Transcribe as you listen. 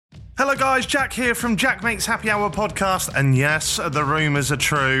Hello guys, Jack here from Jack Makes Happy Hour podcast, and yes, the rumours are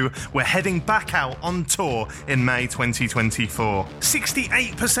true. We're heading back out on tour in May 2024.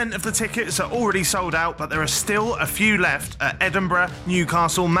 68% of the tickets are already sold out, but there are still a few left at Edinburgh,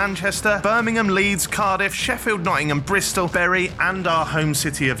 Newcastle, Manchester, Birmingham, Leeds, Cardiff, Sheffield, Nottingham, Bristol, Bury, and our home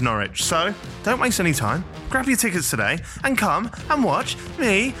city of Norwich. So, don't waste any time. Grab your tickets today and come and watch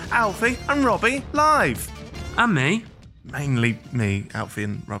me, Alfie, and Robbie live. And me. Mainly me, Alfie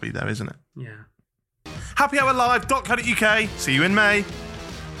and Robbie though, isn't it? Yeah. happyhourlive.co.uk. See you in May.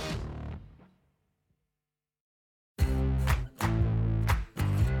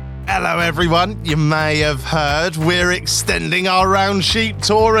 Hello everyone, you may have heard we're extending our Round Sheep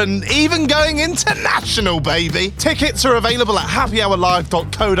tour and even going international, baby. Tickets are available at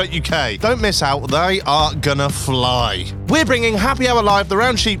happyhourlive.co.uk. Don't miss out, they are gonna fly. We're bringing Happy Hour Live the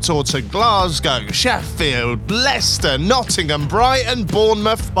Round Sheep tour to Glasgow, Sheffield, Leicester, Nottingham, Brighton,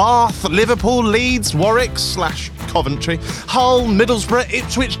 Bournemouth, Bath, Liverpool, Leeds, Warwick / Coventry, Hull, Middlesbrough,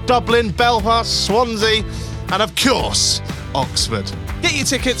 Ipswich, Dublin, Belfast, Swansea, and of course, Oxford. Get your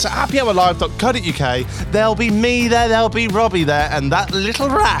tickets at happyhourlive.co.uk. There'll be me there, there'll be Robbie there, and that little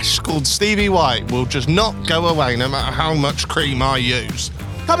rash called Stevie White will just not go away no matter how much cream I use.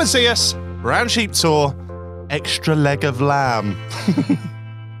 Come and see us. Round Sheep Tour, extra leg of lamb.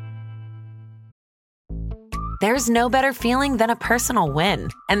 There's no better feeling than a personal win,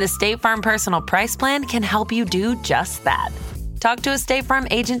 and the State Farm Personal Price Plan can help you do just that. Talk to a State Farm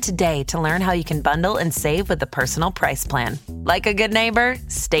agent today to learn how you can bundle and save with the Personal Price Plan. Like a good neighbor,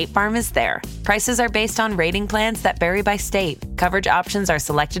 State Farm is there. Prices are based on rating plans that vary by state. Coverage options are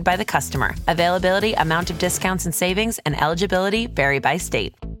selected by the customer. Availability, amount of discounts and savings, and eligibility vary by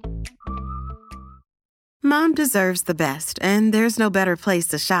state. Mom deserves the best, and there's no better place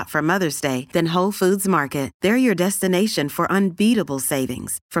to shop for Mother's Day than Whole Foods Market. They're your destination for unbeatable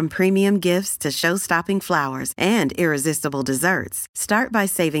savings, from premium gifts to show-stopping flowers and irresistible desserts. Start by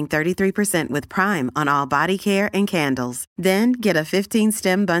saving 33% with Prime on all body care and candles. Then get a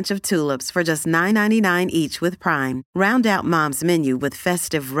 15-stem bunch of tulips for just $9.99 each with Prime. Round out Mom's menu with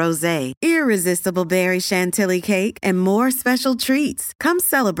festive rosé, irresistible berry chantilly cake, and more special treats. Come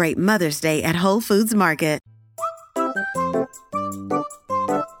celebrate Mother's Day at Whole Foods Market.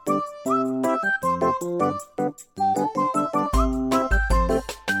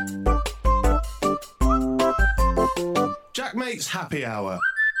 Jack Makes Happy Hour.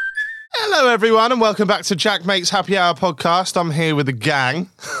 Hello everyone and welcome back to Jack Makes Happy Hour podcast. I'm here with the gang.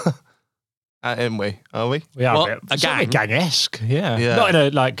 Aren't we? Are we? We are What? A gang? gang-esque, yeah. Yeah. Not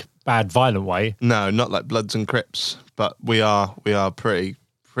in a bad, violent way. No, not like Bloods and Crips, but we are pretty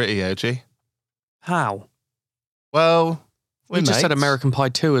edgy. How? Well, We just said American Pie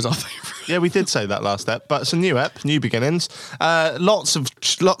 2 is our favourite. Yeah, we did say that last ep, but it's a new ep, new beginnings. Lots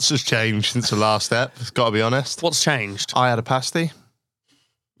has changed since the last ep, got to be honest. What's changed? I had a pasty.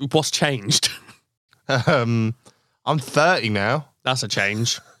 What's changed? I'm 30 now. That's a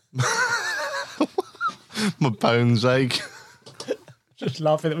change. My bones ache. Just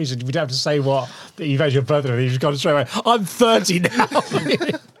laughing that we don't have to say that you've had your birthday. You've just gone straight away. I'm 30 now.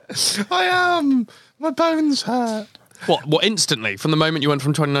 I am. My bones hurt. What, instantly? From the moment you went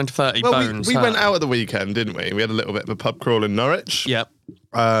from 29 to 30, Well, bones we hurt? went out at the weekend, didn't we? We had a little bit of a pub crawl in Norwich. Yep.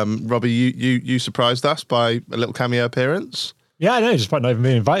 Robbie, you surprised us by a little cameo appearance. Yeah, I know. Despite not even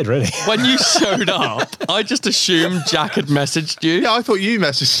being invited, really. When you showed up, I just assumed Jack had messaged you. Yeah, I thought you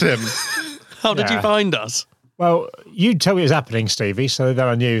messaged him. How did you Yeah. find us? Well, you told me it was happening, Stevie, so then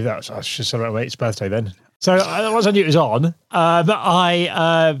I knew that I should celebrate my mate's birthday then. So once I knew it was on, I've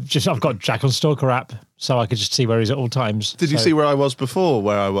got Jack on Stalker app, so I could just see where he's at all times. Did you see where I was before?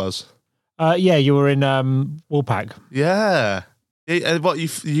 Where I was? Yeah, you were in Woolpack. Yeah. What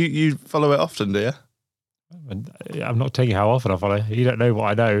you follow it often, do you? And I'm not telling you how often I follow. You don't know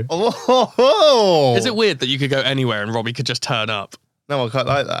what I know. Oh. Is it weird that you could go anywhere and Robbie could just turn up? No, I quite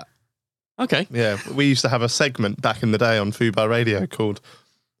like that. Okay. Yeah, we used to have a segment back in the day on Fubar Radio called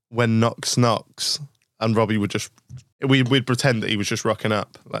When Knox Knocks, and Robbie would just we'd pretend that he was just rocking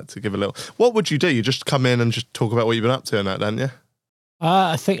up, like to give a little. What would you do? You just come in and just talk about what you've been up to and that, don't you?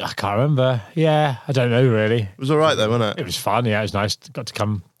 I can't remember. Yeah, I don't know really. It was all right though, wasn't It it? was fun. Yeah, it was nice. Got to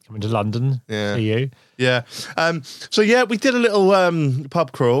come into London. Yeah. See you. Yeah. So yeah, we did a little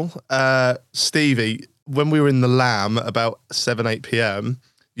pub crawl. Stevie, when we were in the Lamb about 7-8 p.m,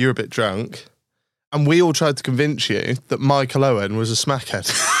 you were a bit drunk, and we all tried to convince you that Michael Owen was a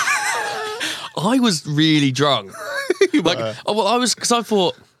smackhead. I was really drunk. You Like, were. oh, well, I was, because I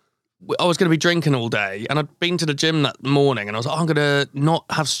thought, I was going to be drinking all day, and I'd been to the gym that morning, and I was like, I'm going to not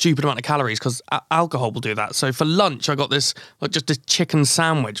have stupid amount of calories because alcohol will do that. So for lunch, I got this, like, just this chicken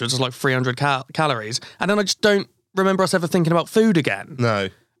sandwich, which was like 300 calories. And then I just don't remember us ever thinking about food again. No.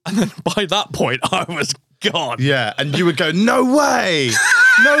 And then by that point, I was gone. Yeah, and you would go, no way!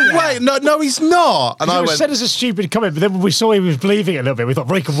 No way! No, he's not! And I said as a stupid comment, but then when we saw he was believing it a little bit, we thought,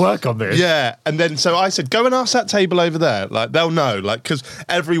 we can work on this. Yeah, and then so I said, go and ask that table over there. Like, they'll know. Like, because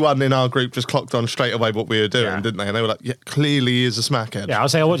everyone in our group just clocked on straight away what we were doing, didn't they? And they were like, yeah, clearly he is a smackhead. Yeah, I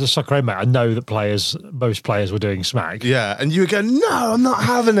was saying, I went to Soccer Home, mate. I know that most players were doing smack. Yeah, and you would go, no, I'm not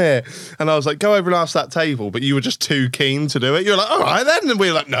having it. And I was like, go over and ask that table, but you were just too keen to do it. You were like, all right then. And we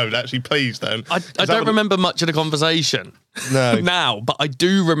were like, no, actually, please don't. I don't remember much of the conversation. No. Now, but I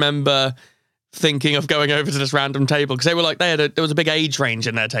do remember thinking of going over to this random table because they were like, there was a big age range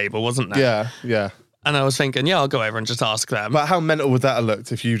in their table, wasn't there? Yeah. And I was thinking, I'll go over and just ask them. But how mental would that have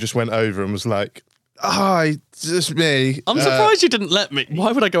looked if you just went over and was like, hi, it's me. I'm surprised you didn't let me.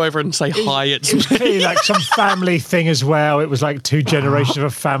 Why would I go over and say, hi, it's It was me? clearly like some family thing as well. It was like 2 generations of a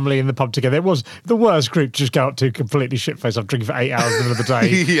family in the pub together. It was the worst group to just go up to completely shit-faced. I'm drinking for 8 hours in the middle of the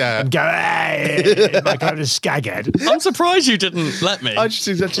day. Yeah. And go, hey, like I'm a skaghead. I'm surprised you didn't let me. I just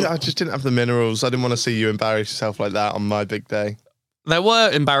didn't have the minerals. I didn't want to see you embarrass yourself like that on my big day. There were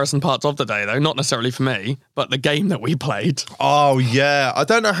embarrassing parts of the day, though, not necessarily for me, but the game that we played. Oh, yeah. I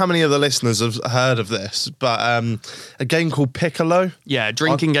don't know how many of the listeners have heard of this, but a game called Piccolo. Yeah,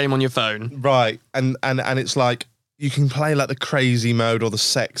 drinking game on your phone. Right. And it's like, you can play like the crazy mode or the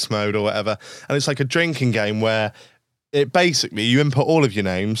sex mode or whatever. And it's like a drinking game where it basically, you input all of your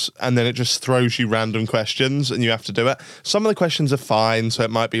names and then it just throws you random questions and you have to do it. Some of the questions are fine. So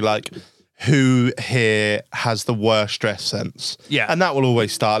it might be like, who here has the worst dress sense? Yeah. And that will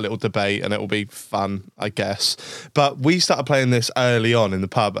always start a little debate and it will be fun, I guess. But we started playing this early on in the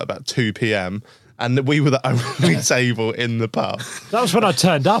pub at about 2 p.m. and we were the only table in the pub. That was when I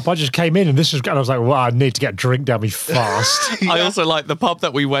turned up. I just came in and I was like, well, I need to get a drink down me fast. I also like the pub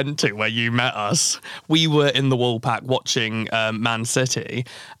that we went to where you met us. We were in the Woolpack watching Man City,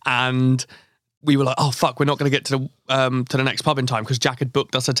 and we were like, oh, fuck, we're not going to get to the next pub in time because Jack had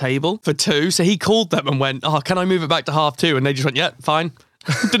booked us a table for 2. So he called them and went, oh, can I move it back to 2:30? And they just went, yeah, fine.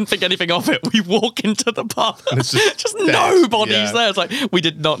 Didn't think anything of it. We walk into the pub. It's just nobody's there. It's like, we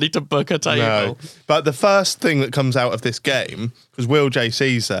did not need to book a table. No. But the first thing that comes out of this game was Will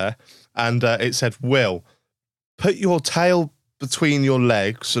JC's there, and it said, Will, put your tail between your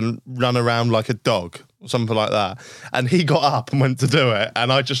legs and run around like a dog, or something like that. And he got up and went to do it,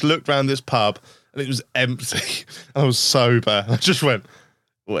 and I just looked around this pub, and it was empty. I was sober. I just went,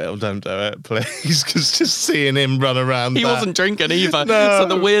 Will, don't do it, please, because just seeing him run around. He wasn't drinking either. No. So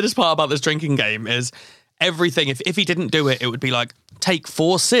the weirdest part about this drinking game is everything. If he didn't do it, it would be like, take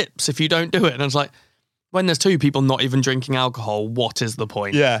 4 sips if you don't do it. And it's like, when there's 2 people not even drinking alcohol, what is the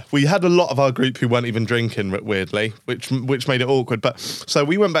point? Yeah, we had a lot of our group who weren't even drinking, weirdly, which made it awkward. But so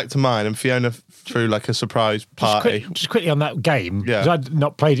we went back to mine, and Fiona threw like a surprise party. Just quickly on that game, Yeah. because I'd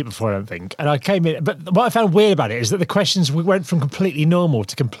not played it before, I don't think. And I came in, but what I found weird about it is that the questions went from completely normal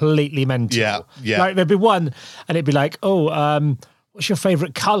to completely mental. Yeah. Like there'd be one, and it'd be like, what's your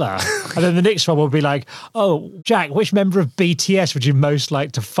favourite colour? And then the next one would be like, oh, Jack, which member of BTS would you most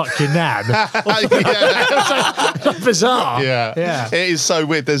like to fuck your nan? It's like bizarre. Yeah. It is so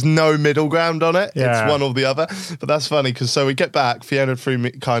weird. There's no middle ground on it. Yeah. It's one or the other. But that's funny because so we get back. Fiona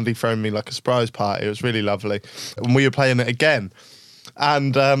kindly thrown me like a surprise party. It was really lovely. And we were playing it again.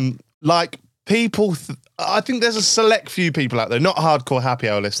 And like people, I think there's a select few people out there, not hardcore happy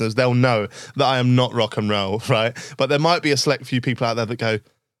hour listeners. They'll know that I am not rock and roll, right? But there might be a select few people out there that go,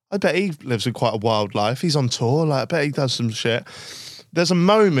 I bet he lives in quite a wild life. He's on tour. Like, I bet he does some shit. There's a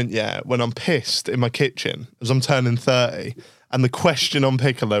moment, when I'm pissed in my kitchen as I'm turning 30, and the question on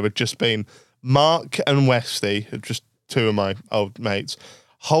Piccolo had just been, Mark and Westy, just 2 of my old mates,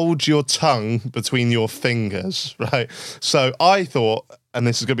 hold your tongue between your fingers, right? So I thought, and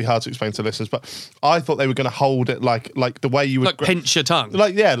this is going to be hard to explain to listeners, but I thought they were going to hold it like the way you would... Like pinch your tongue.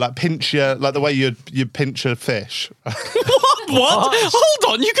 Like pinch your... Like the way you pinch a fish. What?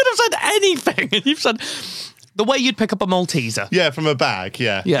 Hold on, you could have said anything. And you've said the way you'd pick up a Malteser. Yeah, from a bag.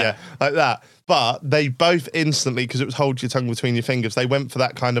 Yeah, like that. But they both instantly, because it was hold your tongue between your fingers, they went for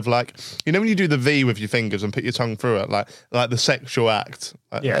that kind of like, you know when you do the V with your fingers and put your tongue through it, like the sexual act.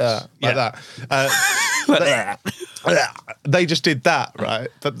 Like, Yes. like that. They just did that, right?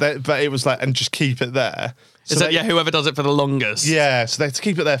 But it was like, and just keep it there. Is that whoever does it for the longest? Yeah, so they have to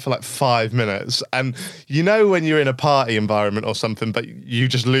keep it there for like 5 minutes. And you know when you're in a party environment or something, but you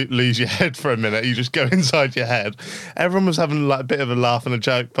just lose your head for a minute, you just go inside your head. Everyone was having like a bit of a laugh and a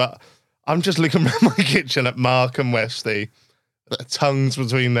joke, but I'm just looking around my kitchen at Mark and Westy, tongues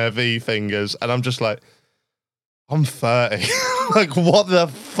between their V fingers, and I'm just like, I'm 30. Like, what the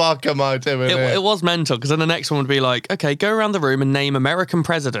fuck am I doing here? It was mental, because then the next one would be like, okay, go around the room and name American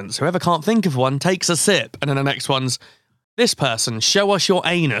presidents. Whoever can't think of one takes a sip. And then the next one's, this person, show us your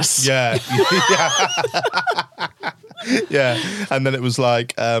anus. Yeah. Yeah. And then it was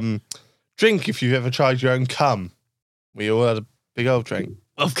like, drink if you've ever tried your own cum. We all had a big old drink.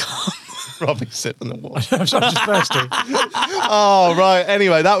 Of course. Robbie sipping the water. I'm just thirsty. Oh, right.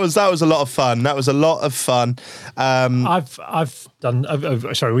 Anyway, that was a lot of fun. I've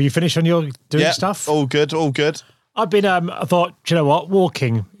done. Sorry, were you finished on your doing stuff? All good. I've been. I thought, do you know what?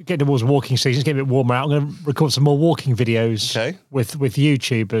 Getting towards walking season. It's getting a bit warmer out. I'm going to record some more walking videos. With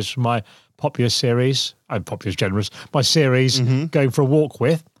YouTubers from my popular series. Popular generous. My series, Going for a Walk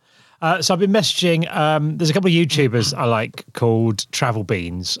With. So I've been messaging. There's a couple of YouTubers I like called Travel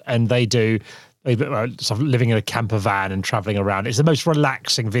Beans, and they sort of living in a camper van and traveling around. It's the most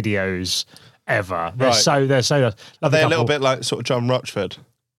relaxing videos ever. They're so Are they a little bit like sort of John Rochford?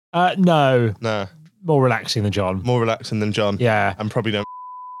 No, No, more relaxing than John. more relaxing than John. Yeah, and probably don't.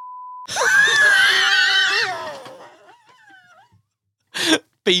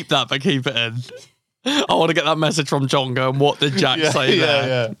 Beep that, but keep it in. I want to get that message from John going, what did Jack say there?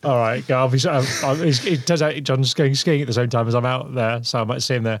 Yeah. All right, go. It turns out John's going skiing at the same time as I'm out there, so I might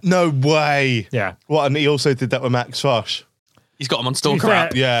see him there. No way. Yeah. What? And he also did that with Max Fosh. He's got him on To be Stalker fair-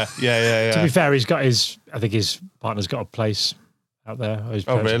 app. Yeah. To be fair, he's got I think his partner's got a place out there. Or his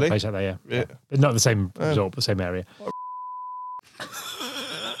parents got really? a place out there, Yeah. But not the same resort, but the same area.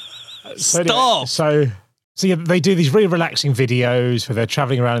 Stop. So yeah, they do these really relaxing videos where they're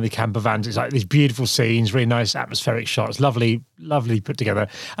traveling around in the camper vans. It's like these beautiful scenes, really nice atmospheric shots, lovely put together.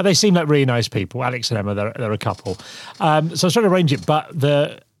 And they seem like really nice people. Alex and Emma, they're a couple. So I was trying to arrange it, but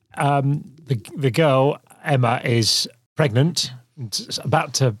the girl, Emma, is pregnant, and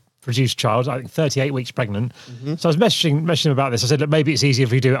about to produce a child, I think 38 weeks pregnant. So I was messaging them about this. I said, look, maybe it's easier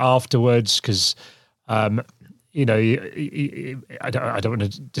if we do it afterwards because, you know, I don't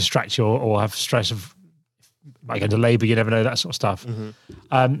want to distract you or have stress of might go into labour, you never know, that sort of stuff.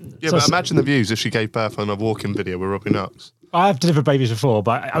 But imagine the views if she gave birth on a walking video with Robbie Knox. I have delivered babies before,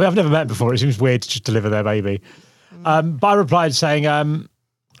 but I mean, I've never met them before. It seems weird to just deliver their baby. But I replied saying,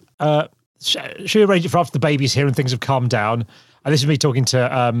 should we arrange it for after the baby's here and things have calmed down? And this is me talking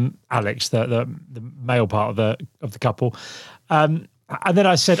to Alex, the male part of the couple. And then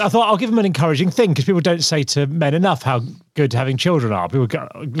I said, I thought I'll give them an encouraging thing because people don't say to men enough how good having children are. People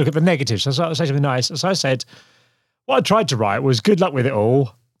look at the negatives. So I say something nice. So I said, what I tried to write was good luck with it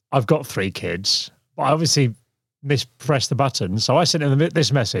all. I've got 3 kids. But I obviously mispressed the button. So I sent them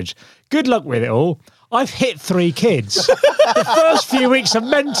this message. Good luck with it all. I've hit 3 kids. The first few weeks are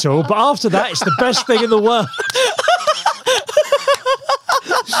mental, but after that, it's the best thing in the world.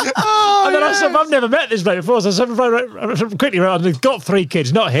 And then I said, I've never met this bloke before. So I quickly wrote, I've got 3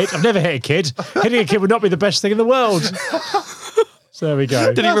 kids, not hit. I've never hit a kid. Hitting a kid would not be the best thing in the world. So there we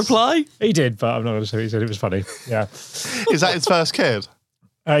go. Did he reply? He did, but I'm not going to say he said it was funny. Yeah. Is that his first kid?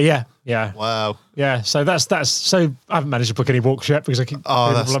 Yeah. Wow. Yeah, so that's so I haven't managed to book any walks yet because I keep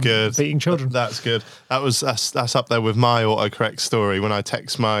That's good. beating children. That's good. That's up there with my autocorrect story when I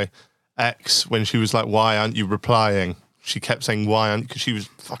text my ex when she was like, "Why aren't you replying?" She kept saying, "Why aren't?" Because she was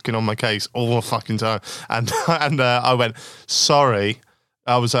fucking on my case all the fucking time, and I went, "Sorry."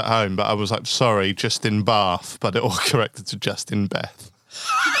 I was at home, but I was like, "Sorry, just in Bath," but it all corrected to just in Beth.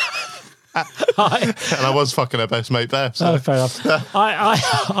 And I was fucking her best mate Beth. So. Oh, fair enough.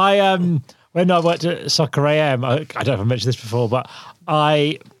 I when I worked at Soccer AM, I don't know if I mentioned this before, but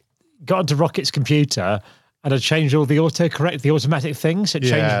I got onto Rocket's computer and I changed all the autocorrect, the automatic things. It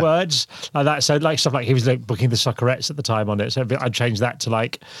changed words like that. So like stuff like he was like booking the Soccerettes at the time on it. So I changed that to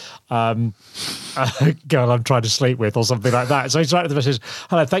like a girl I'm trying to sleep with or something like that. So he's writing the message,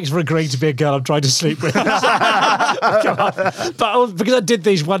 hello, thanks for agreeing to be a girl I'm trying to sleep with. But because I did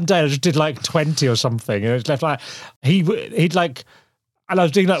these one day, I just did like 20 or something. And it's left like, he'd like, and I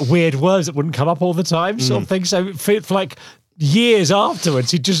was doing like weird words that wouldn't come up all the time, sort of thing. So for like years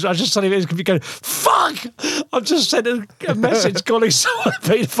afterwards, I just suddenly going, fuck! I've just sent a message calling someone a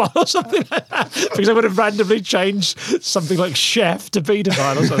paedophile or something like that because I would have randomly changed something like chef to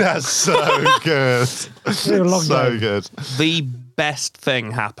paedophile or something. That's so good. So good. The best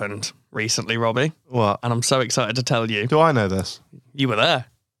thing happened recently, Robbie. What? And I'm so excited to tell you. Do I know this? You were there.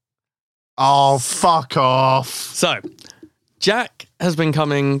 Oh, fuck off. So, Jack has been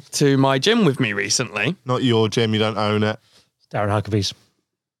coming to my gym with me recently. Not your gym, you don't own it. Darren Huckabee's.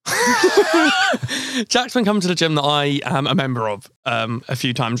 Jack's been coming to the gym that I am a member of a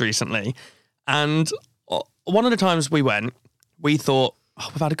few times recently. And one of the times we went, we thought,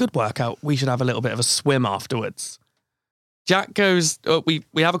 we've had a good workout. We should have a little bit of a swim afterwards. Jack goes, we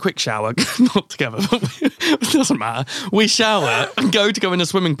have a quick shower, not together, but it doesn't matter. We shower and go in the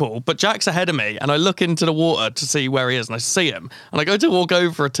swimming pool, but Jack's ahead of me, and I look into the water to see where he is, and I see him, and I go to walk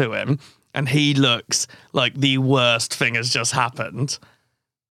over to him, and he looks like the worst thing has just happened.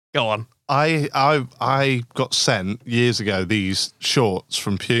 Go on. I got sent years ago these shorts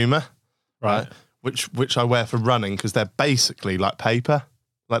from Puma, Right. Which I wear for running because they're basically like paper,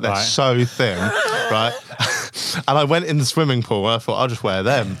 like they're Right. so thin, right? And I went in the swimming pool and I thought I'll just wear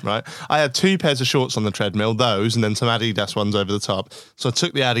them, right? I had 2 pairs of shorts on the treadmill, those, and then some Adidas ones over the top. So I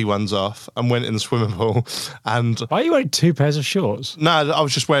took the Adi ones off and went in the swimming pool. And Why are you wearing 2 pairs of shorts? no, I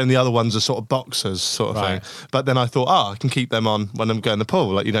was just wearing the other ones as sort of boxers sort of Right. thing. But then I thought, I can keep them on when I'm going in the pool.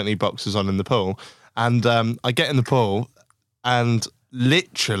 Like, you don't need boxers on in the pool. And I get in the pool and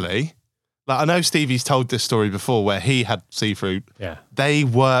literally, like, I know Stevie's told this story before where he had see-through. Yeah.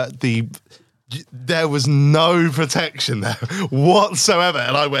 There was no protection there whatsoever.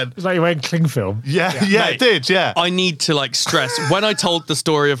 And I went, It's like you're wearing cling film. yeah, Mate, it did, yeah. I need to stress when I told the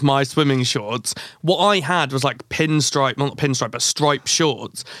story of my swimming shorts, what I had was like pinstripe, well, not pinstripe, but striped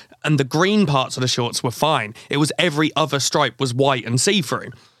shorts, and the green parts of the shorts were fine. It was every other stripe was white and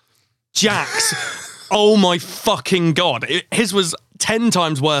see-through. Jack's, oh my fucking God. His was 10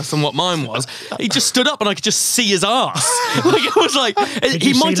 times worse than what mine was. He just stood up and I could just see his ass. Like, it was like, Did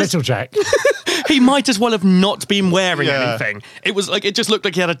you see Little Jack? he might as well have not been wearing Yeah. anything. It was like, it just looked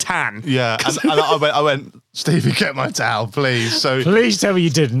like he had a tan. Yeah, and I went, Stevie, get my towel, please. So Please tell me you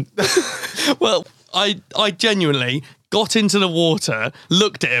didn't. Well, I genuinely got into the water,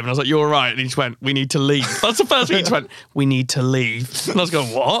 looked at him, and I was like, "You're all right." And he just went, "We need to leave." That's the first thing he just went, "We need to leave." And I was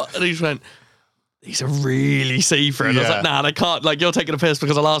going, "What?" And he just went, "These are really see-through." And I was Yeah. like, "Nah, they can't. Like, you're taking a piss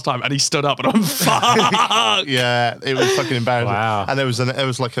because of last time." And he stood up, and I'm fuck. yeah, it was fucking embarrassing. Wow. And there was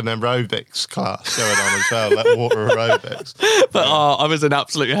like an aerobics class going on as well, like water aerobics. But I was in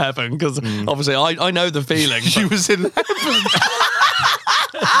absolute heaven because obviously I know the feeling. She was in heaven.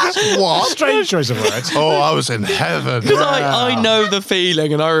 What? Strange choice of words. Oh, I was in heaven. Because I know the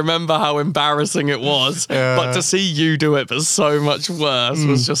feeling and I remember how embarrassing it was. But to see you do it, but so much worse,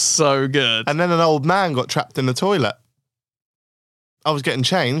 was just so good. And then an old man got trapped in the toilet. I was getting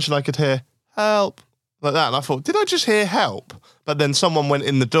changed and I could hear, help, like that. And I thought, did I just hear help? But then someone went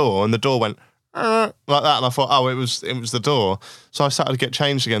in the door and the door went, like that. And I thought, oh, it was the door. So I started to get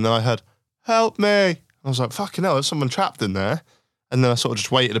changed again. Then I heard, help me. I was like, fucking hell, there's someone trapped in there. And then I sort of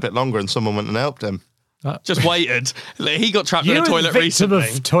just waited a bit longer and someone went and helped him. Just waited. He got trapped in You're a toilet the victim recently.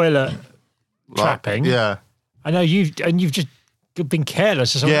 of toilet trapping. Yeah. I know you've just been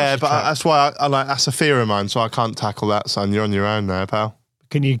careless. Or Yeah, but that's why I like, that's a fear of mine, so I can't tackle that, son. You're on your own there, pal.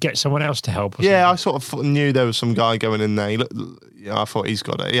 Can you get someone else to help? Or Yeah, I something? sort of knew there was some guy going in there. He looked, I thought he's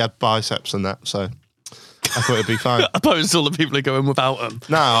got it. He had biceps and that, so I thought it'd be fine. Opposed to all the people who go in without them.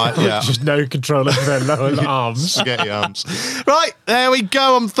 No, yeah. Just no control over their lower arms. Spaghetti arms. Right, there we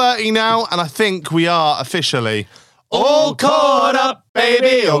go. I'm 30 now, and I think we are officially all caught up,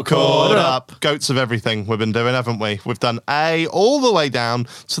 baby, all caught up. Goats of everything we've been doing, haven't we? We've done A all the way down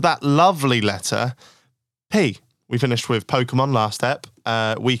to that lovely letter P. We finished with Pokemon last ep.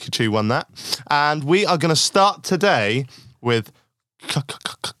 Weekachu won that. And we are going to start today with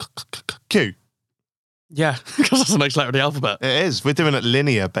Q. Yeah, because that's the next letter of the alphabet. It is. We're doing it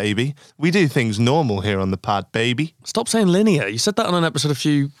linear, baby. We do things normal here on the pod, baby. Stop saying linear. You said that on an episode a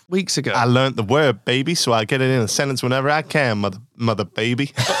few weeks ago. I learnt the word, baby, so I get it in a sentence whenever I can, mother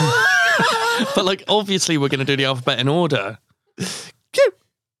baby. But like, obviously, we're going to do the alphabet in order. Q.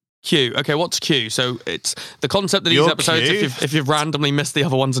 Q. Okay, what's Q? So it's the concept of these You're episodes, cute. if you've randomly missed the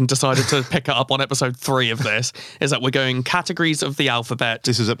other ones and decided to pick it up on episode 3 of this, is that we're going categories of the alphabet.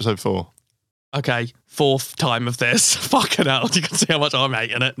 This is episode 4. Okay, 4th time of this. Fucking hell, you can see how much I'm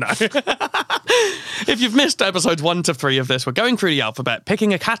hating it. No. If you've missed episodes 1 to 3 of this, we're going through the alphabet,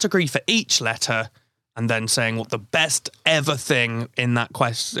 picking a category for each letter, and then saying what the best ever thing in that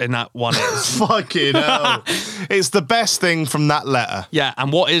one is. Fucking hell. It's the best thing from that letter. Yeah,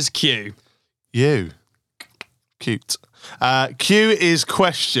 and what is Q? You. Cute. Q is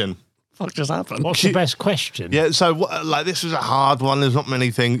question. Fuck just happened? What's the best question? Yeah, so like this was a hard one. There's not many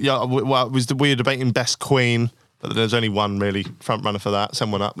things. Yeah, we were debating best queen, but there's only one really front runner for that.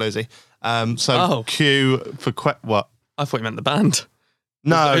 Send one up, Lizzie. So Oh. Q for what? I thought you meant the band.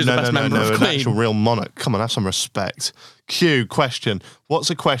 No, Who's the best member of an Queen? actual real monarch. Come on, have some respect. Q, question. What's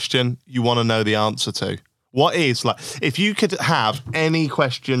a question you want to know the answer to? What is, like, if you could have any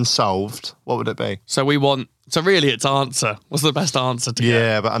question solved, what would it be? So really it's answer. What's the best answer to get?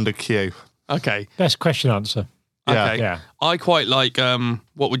 Yeah, but under Q. Okay. Best question answer. Yeah. Okay. Yeah. I quite like,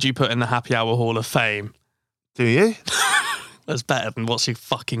 what would you put in the Happy Hour Hall of Fame? Do you? That's better than what's your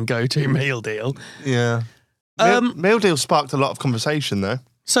fucking go-to meal deal. Yeah. Meal deal sparked a lot of conversation, though.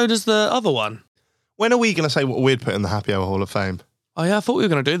 So does the other one. When are we going to say what we'd put in the Happy Hour Hall of Fame? Oh yeah, I thought we were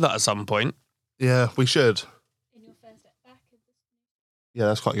going to do that at some point. Yeah, we should. Yeah,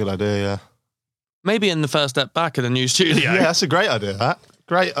 that's quite a good idea, yeah. Maybe in the first step back of the new studio. Yeah, that's a great idea, that.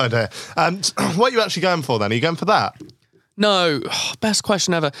 Great idea. What are you actually going for, then? Are you going for that? No, best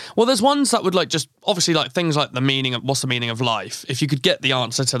question ever. Well, there's ones that would like just obviously like things like what's the meaning of life? If you could get the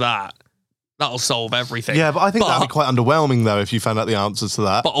answer to that, that'll solve everything. Yeah, but I think that'd be quite underwhelming, though, if you found out the answers to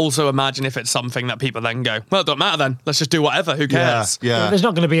that. But also imagine if it's something that people then go, well, it don't matter then. Let's just do whatever. Who cares? Yeah. There's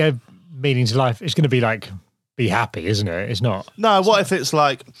not going to be a meaning to life. It's going to be like, be happy, isn't it? It's not. No, what if it's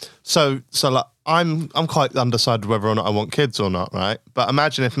like, so like, I'm quite undecided whether or not I want kids or not, right? But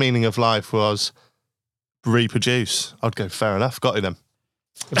imagine if meaning of life was reproduce. I'd go, fair enough, got it then.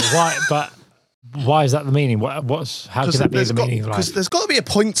 But why is that the meaning? How could that be the meaning of life? Because there's got to be a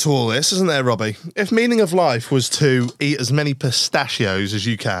point to all this, isn't there, Robbie? If meaning of life was to eat as many pistachios as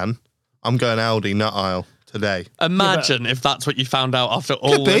you can, I'm going Aldi nut aisle today. Imagine if that's what you found out after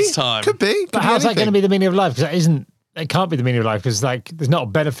all this time. Could be. But how's that going to be the meaning of life? Because it can't be the meaning of life because like there's not a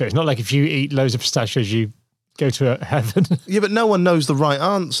benefit. It's not like if you eat loads of pistachios, you go to heaven. Yeah, but no one knows the right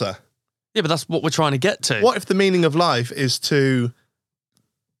answer. Yeah, but that's what we're trying to get to. What if the meaning of life is to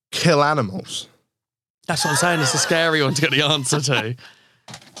kill animals? That's what I'm saying. It's a scary one to get the answer to.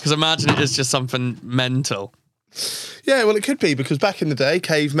 Because imagine it is just something mental. Yeah, well, it could be because back in the day,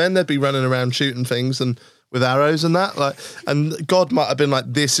 cavemen, they'd be running around shooting things and with arrows and that, like, and God might have been like,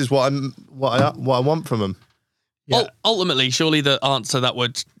 "This is what I want from them." Yeah. Ultimately, surely the answer that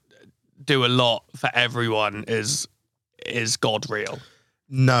would do a lot for everyone is God real?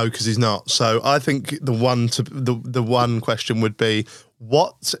 No, because he's not. So I think the one question would be,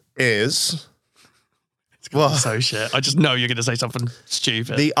 what is So shit. I just know you're going to say something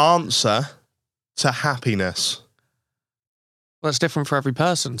stupid. the answer to happiness? Well, it's different for every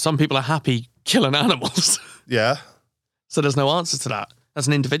person. Some people are happy killing animals. Yeah. So there's no answer to that. That's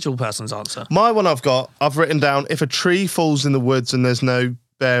an individual person's answer. My one I've written down, if a tree falls in the woods and there's no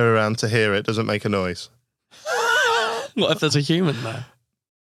bear around to hear it, doesn't make a noise. What if there's a human there?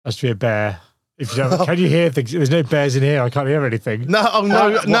 Has to be a bear. If you don't, can you hear things? There's no bears in here. I can't hear anything. No,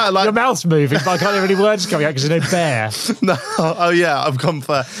 like your mouth's moving, but I can't hear any words coming out because there's no bear. no. Oh yeah, I've gone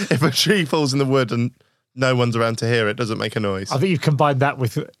for if a tree falls in the wood and no one's around to hear it, doesn't make a noise. I think you've combined that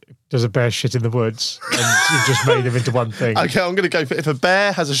with does a bear shit in the woods, and you've just made them into one thing. Okay, I'm going to go for if a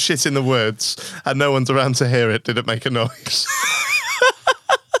bear has a shit in the woods and no one's around to hear it, did it make a noise?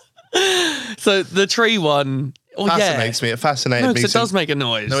 So the tree one, Fascinates me. It fascinated No, me. because it does make a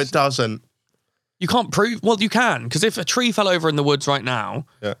noise. No, it doesn't. You can't prove. Well, you can, because if a tree fell over in the woods right now,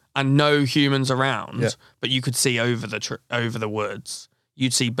 Yeah. and no humans around, Yeah. but you could see over the woods,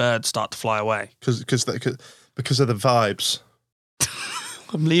 you'd see birds start to fly away. Because of the vibes.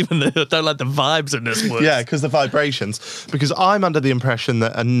 I'm leaving I don't like the vibes in this woods. Yeah, because the vibrations. Because I'm under the impression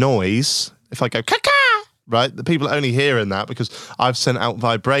that a noise, if I go caca, right, the people are only hearing that because I've sent out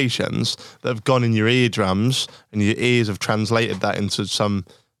vibrations that have gone in your eardrums and your ears have translated that into some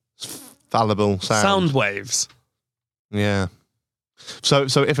fallible sound. Sound waves. Yeah. So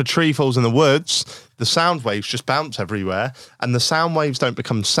if a tree falls in the woods, the sound waves just bounce everywhere, and the sound waves don't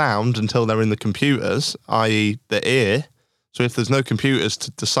become sound until they're in the computers, i.e. the ear. So if there's no computers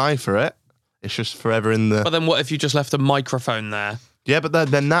to decipher it, it's just forever in the... But then what if you just left a microphone there? Yeah, but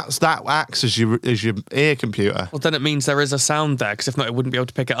then that acts as your ear computer. Well, then it means there is a sound there, because if not, it wouldn't be able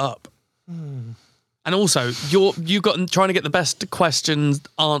to pick it up. And also, you've got trying to get the best questions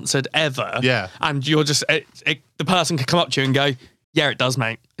answered ever. Yeah. And you're just the person could come up to you and go, "Yeah, it does,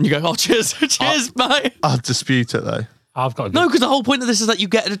 mate." And you go, "Oh, cheers, cheers, mate." I'll dispute it though. I've got No, because the whole point of this is that you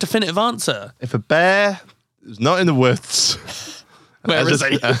get a definitive answer. If a bear is not in the woods, Where is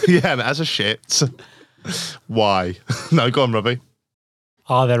he? Yeah, and it has a shit. Why? No, go on, Robbie.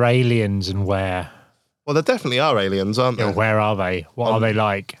 Are there aliens and where? Well, there definitely are aliens, aren't there? Yeah, where are they? What are they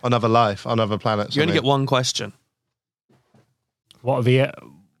like? On other life, on other planets. You only get one question. What are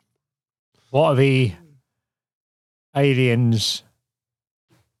the aliens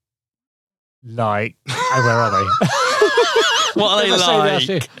like? And where are they? What are they Let's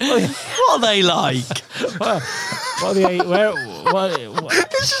say like? What are they like? What are the what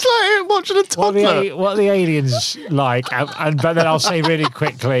It's just like watching a toddler. what are the aliens like? But then I'll say really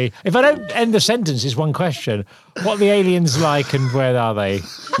quickly, if I don't end the sentence, it's one question. What are the aliens like and where are they?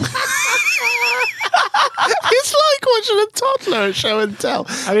 It's like watching a toddler at show and tell.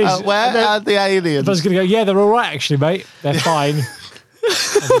 Where are the aliens? I was going to go, yeah, they're all right, actually, mate. They're fine.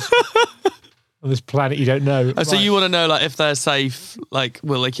 On this planet you don't know. So you want to know, like, if they're safe, like,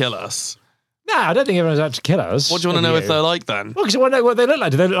 will they kill us? No, I don't think everyone's out to kill us. What do you want to know if they're like then? Well, because I want to know what they look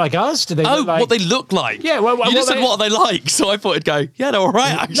like. Do they look like us? Do they look like... what they look like? Yeah, well, you just said what are they like, so I thought it'd go, yeah, they're all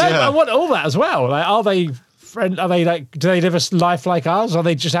right, actually. No, I want all that as well. Like, are they like, do they live a life like ours? Are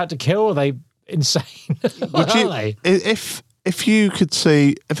they just out to kill? Are they insane? What are they? If you could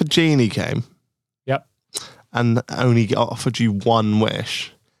see, if a genie came Yep. and only offered you one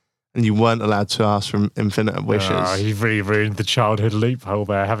wish and you weren't allowed to ask for infinite wishes. Oh, you've really ruined the childhood loophole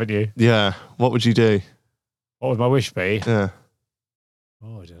there, haven't you? Yeah. What would you do? What would my wish be? Yeah.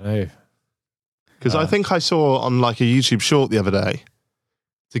 Oh, I don't know. Because I think I saw on like a YouTube short the other day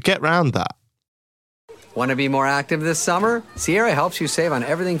to get round that. Want to be more active this summer? Sierra helps you save on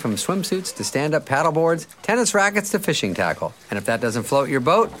everything from swimsuits to stand-up paddleboards, tennis rackets to fishing tackle. And if that doesn't float your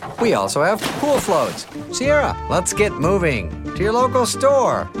boat, we also have pool floats. Sierra, let's get moving. To your local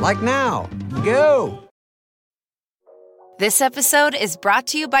store, like now. Go! This episode is brought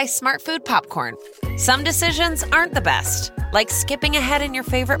to you by Smart Food Popcorn. Some decisions aren't the best, like skipping ahead in your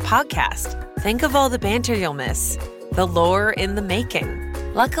favorite podcast. Think of all the banter you'll miss, the lore in the making.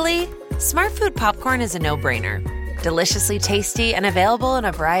 Luckily, Smart Food Popcorn is a no-brainer. Deliciously tasty and available in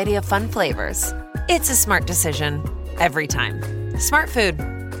a variety of fun flavors. It's a smart decision every time. Smart Food.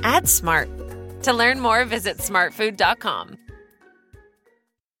 Add smart. To learn more, visit smartfood.com.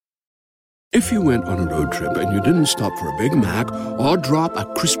 If you went on a road trip and you didn't stop for a Big Mac or drop a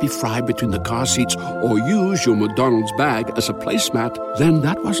crispy fry between the car seats or use your McDonald's bag as a placemat, then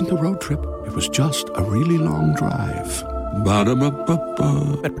that wasn't a road trip. It was just a really long drive.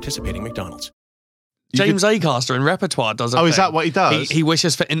 Ba-da-ba-ba-ba. At participating McDonald's. James Acaster in Repertoire does it. Oh, is that what he does? He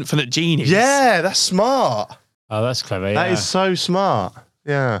wishes for infinite genies. Yeah, that's smart. Oh, that's clever. That yeah. is so smart.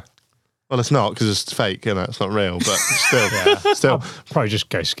 Yeah. Well, it's not because it's fake, you know, it's not real, but still. Still. I'll probably just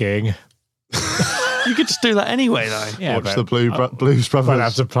go skiing. You could just do that anyway, though. Yeah, Watch but the Blues Brothers. Won't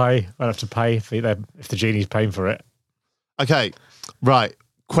have to pay. Won't have to pay if the genie's paying for it. Okay, right.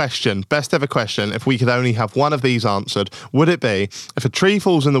 Question, best ever question. If we could only have one of these answered, would it be if a tree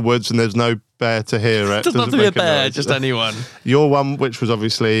falls in the woods and there's no bear to hear it? Doesn't have to be a bear, just anyone. Your one, which was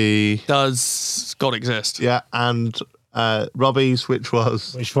obviously... Does God exist? Yeah, and Robbie's, which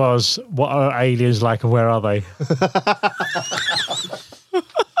was... Which was, what are aliens like and where are they?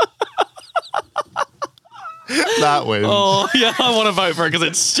 That wins. Oh, yeah, I want to vote for it because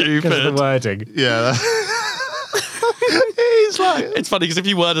it's Because of the stupid. wording. Yeah. He's like... It's funny because if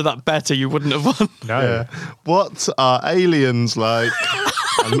you worded that better, you wouldn't have won. No. Yeah. What are aliens like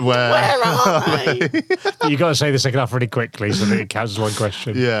and where are they? You've got to say the second half really quickly so that it counts as one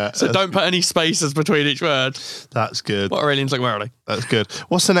question. Yeah. So don't put any spaces between each word. That's good. What are aliens like? Where are they? That's good.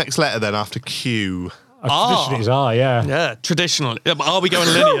 What's the next letter then after Q? Traditionally it's R, yeah. Yeah, traditional. Yeah, but are we going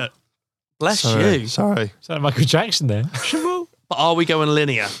linear? Bless you. Sorry. Is that Michael Jackson there? But are we going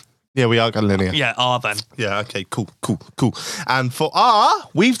linear? Yeah, we are going linear. Yeah, are then. Yeah, okay, cool. And for R,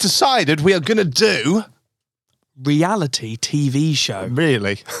 we've decided we are going to do... Reality TV show.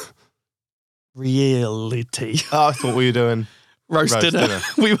 Really? Reality. Oh, I thought we were doing... Roast Roast dinner.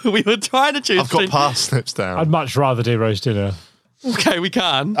 dinner. we were trying to choose. I've got between- parsnips down. I'd much rather do roast dinner. Okay, we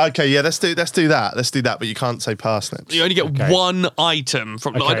can. Okay, yeah, let's do that. Let's do that, but you can't say parsnips. You only get Okay. one item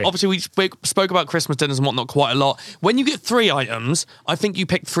from. Like, Okay. obviously, we spoke about Christmas dinners and whatnot quite a lot. When you get 3 items, I think you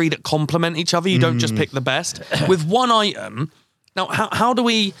pick 3 that complement each other. You don't just pick the best. With one item, now how do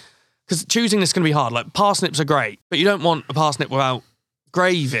we? Because choosing this is going to be hard. Like parsnips are great, but you don't want a parsnip without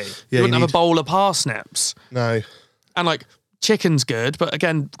gravy. Yeah, you you wouldn't have need- a bowl of parsnips. No. And like chicken's good, but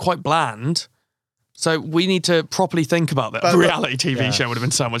again, quite bland. So we need to properly think about that. But- A reality TV show would have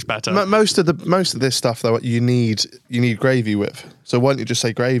been so much better. Most of this stuff though, you need gravy with. So why don't you just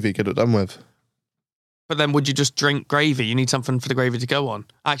say gravy? Get it done with. But then would you just drink gravy? You need something for the gravy to go on.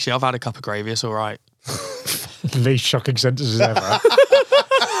 Actually, I've had a cup of gravy. It's all right. Least shocking sentences ever.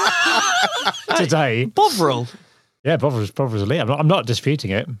 Today. Bovril. Yeah, Bother's elite. I'm not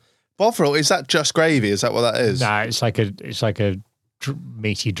disputing it. Bovril, is that just gravy? Is that what that is? Nah, it's like a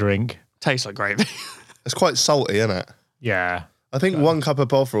meaty drink. Tastes like gravy. It's quite salty, isn't it? Yeah. I think 1 cup of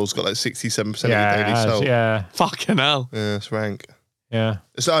Bovril's got like 67% Yeah, of your it daily has, salt. yeah. Fucking hell. Yeah, it's rank. Yeah.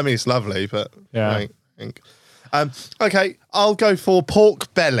 It's lovely, but Yeah. rank. Okay, I'll go for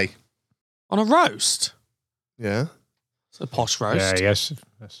pork belly. On a roast. Yeah. It's a posh roast. Yeah, yes.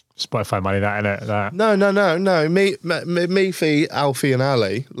 That's Spotify money, that, innit? That. No. Me, Fee, Alfie, and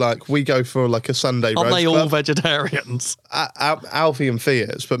Ali, like, we go for like a Sunday Aren't roast they all club. vegetarians? Alfie and Fee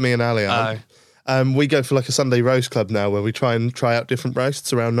is, but me and Ali aren't. We go for like a Sunday roast club now where we try out different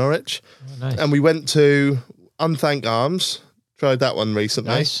roasts around Norwich. Oh, nice. And we went to Unthank Arms, tried that one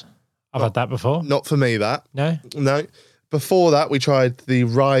recently. Nice. I've had that before. Not for me, that. No? No. Before that, we tried the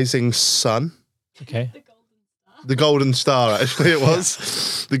Rising Sun. Okay. The Golden Star, actually, it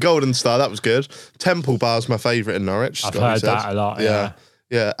was. The Golden Star, that was good. Temple Bar's my favourite in Norwich. I've Scotty heard said. that a lot, yeah.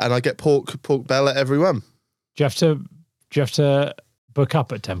 Yeah, and I get pork belly at every one. Do you have to book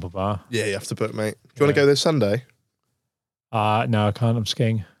up at Temple Bar? Yeah, you have to book, mate. Do you want to go this Sunday? No, I can't. I'm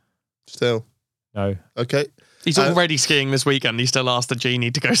skiing. Still? No. Okay. He's already skiing this weekend. He still asked the genie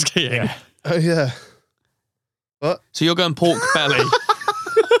to go skiing. Yeah. Oh, yeah. What? So you're going pork belly.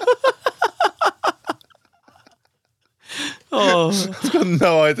 Oh, I've got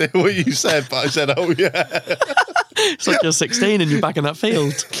no idea what you said, but I said, oh, yeah. it's like you're 16 and you're back in that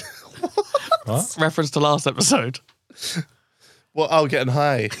field. What? Reference to last episode. Well, oh, getting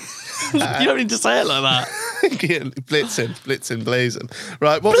high. You don't need to say it like that. Getting blitzing, blazing.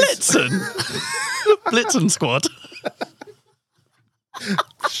 Right, what Blitzen. Blitzen squad.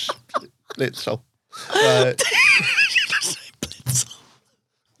 Blitzel. Right. Blitzel.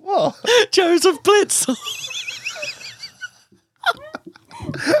 What? Joseph Blitzel.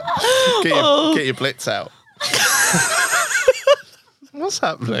 Get your blitz out. What's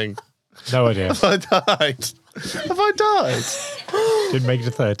happening? No idea. Have I died? Have I died? Didn't make it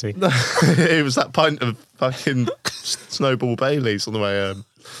to 30. It was that pint of fucking Snowball Baileys on the way home.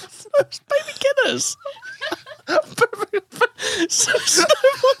 Baby Guinness. Snowball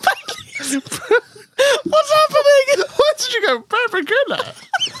Baileys. What's happening? Where did you go, Baby Guinness?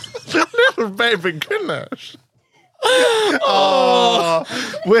 Little Baby Guinness. I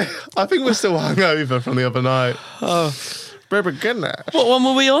think we're still hungover from the other night. Baby Guinness. What one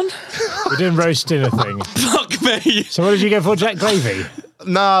were we on? We're doing roast dinner thing. Fuck me. So what did you go for, Jack? Gravy?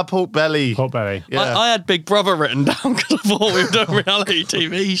 Nah, pork belly. Pork belly. Yeah. I had Big Brother written down because I thought we were doing a reality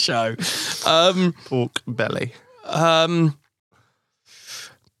TV show. Pork belly.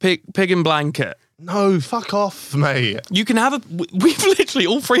 Pig in blanket. No, fuck off, mate. You can have we've literally,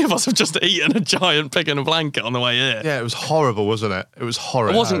 all three of us have just eaten a giant pig in a blanket on the way here. Yeah, it was horrible, wasn't it? It was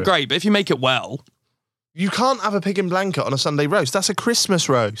horrible. It wasn't great, but if you make it well. You can't have a pig in blanket on a Sunday roast. That's a Christmas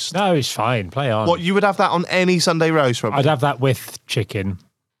roast. No, it's fine. Play on. What, you would have that on any Sunday roast, Rob? I'd have that with chicken.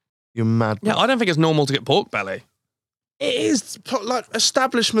 You're mad. Yeah, I don't think it's normal to get pork belly. It is, like,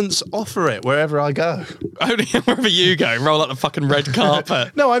 establishments offer it wherever I go. Only wherever you go, roll out the fucking red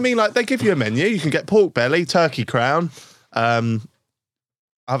carpet. No, I mean, like, they give you a menu. You can get pork belly, turkey crown,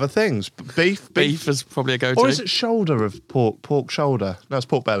 other things. Beef. Beef is probably a go-to. Or is it shoulder of pork? Pork shoulder. No, it's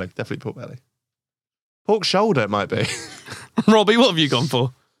pork belly. Definitely pork belly. Pork shoulder, it might be. Robbie, what have you gone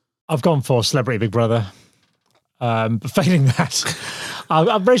for? I've gone for Celebrity Big Brother. But failing that,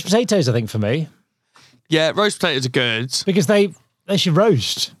 roast potatoes, I think, for me. Yeah, roast potatoes are good. Because they should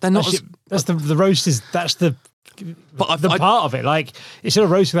roast. They're not That's the roast is, that's the part of it. Like, it's not a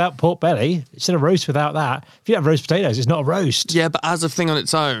roast without pork belly. It's not a roast without that. If you have roast potatoes, it's not a roast. Yeah, but as a thing on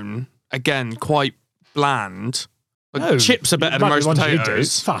its own, again, quite bland. Like, No, chips are better than like roast the ones you do.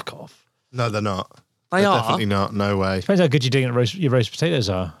 potatoes. Fuck off. No, they're not. They They're are. definitely not. No way. Depends how good you're doing at your roast potatoes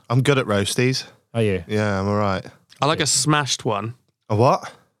are. I'm good at roasties. Are you? Yeah, I'm all right. I like a smashed one. A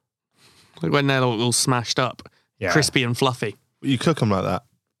what? Like when they're all smashed up. Yeah. Crispy and fluffy. You cook them like that.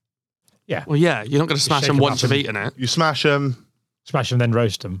 Yeah. Well, yeah, you're not going to smash shake them them once up you've and- eaten it. You smash them. Smash them, then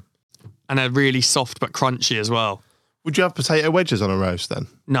roast them. And they're really soft but crunchy as well. Would you have potato wedges on a roast then?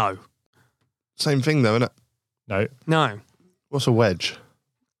 No. Same thing though, isn't it? No. No. What's a wedge?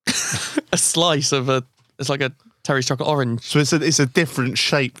 A slice of it's like a Terry's chocolate orange. So it's a different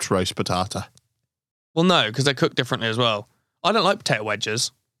shaped roast potato. Well, no, because they're cooked differently as well. I don't like potato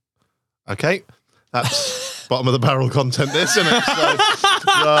wedges. Okay. That's bottom of the barrel content, this, isn't it?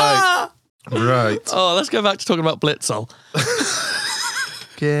 So, right. Oh, let's go back to talking about Blitzel.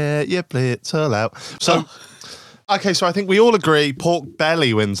 Get your blitzel out. So, okay, so I think we all agree pork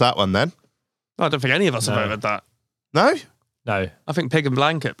belly wins that one then. I don't think any of us have voted that. No? No. I think pig and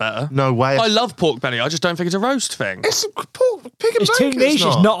blanket better. No way. I love pork belly. I just don't think it's a roast thing. It's pork, pig and It's too blanket. niche.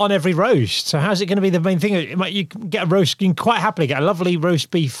 It's not on every roast. So how's it going to be the main thing? You can get a roast. You can quite happily get a lovely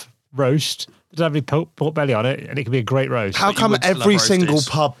roast beef roast. There's lovely pork belly on it, and it can be a great roast. How But you come would still every have single roasties.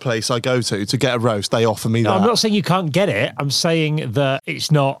 pub place I go to get a roast, they offer me No, that? I'm not saying you can't get it. I'm saying that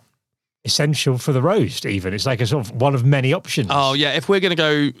it's not essential for the roast. Even it's like a sort of one of many options. Oh yeah, if we're gonna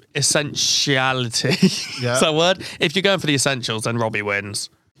go essentiality, Yeah. is that a word? If you're going for the essentials, then Robbie wins.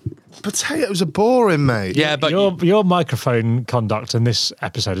 Potatoes are boring, mate. Yeah, but your microphone conduct in this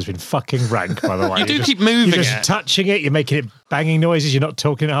episode has been fucking rank, by the way. You do You're keep moving You're just it. touching it. You're making it banging noises. You're not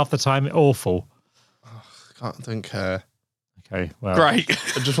talking it half the time. Awful. Don't care. Okay, well, great.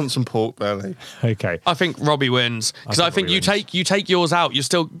 I just want some pork belly. Okay, I think Robbie wins because I think Robbie you take yours out.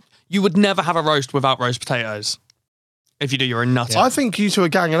 You would never have a roast without roast potatoes. If you do, you're a nutter. I think you two are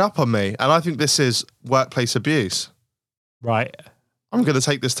ganging up on me, and I think this is workplace abuse. right. I'm going to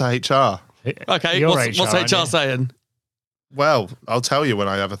take this to HR. Okay, You're what's aren't HR you? saying? Well, I'll tell you when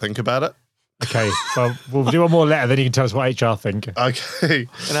I ever think about it. Okay, well, we'll do one more letter, then you can tell us what HR think. Okay.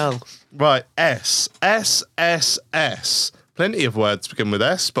 Right, S. S, S, S. Plenty of words begin with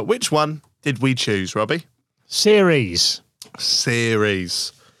S, but which one did we choose, Robbie? Series.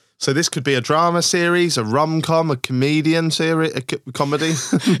 Series. So this could be a drama series, a rom-com, a comedian series, a comedy.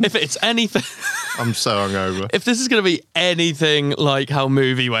 If it's anything, I'm so hungover. if this is going to be anything like how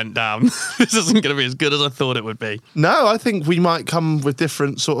Movie went down, this isn't going to be as good as I thought it would be. No, I think we might come with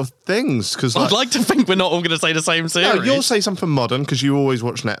different sort of things. Because I'd like to think we're not all going to say the same series. no, you'll say something modern because you always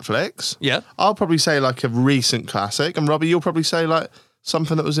watch Netflix. Yeah. I'll probably say like a recent classic, and Robbie, you'll probably say like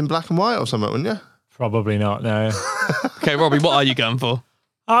something that was in black and white or something, wouldn't you? Probably not, no. Okay, Robbie, what are you going for?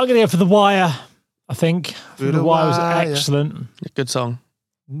 I'm going to go for The Wire, I think. The Wire was Wire. excellent. Good song.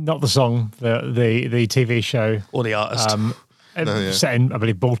 Not the song, the TV show. Or the artist. yeah. Set in, I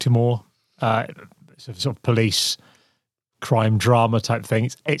believe, Baltimore. It's a sort of police crime drama type thing.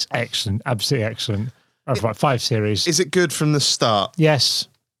 It's excellent, absolutely excellent. That's about 5 series. Is it good from the start? Yes.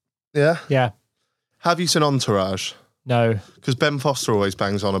 Yeah. Yeah. Have you seen Entourage? No. Because Ben Foster always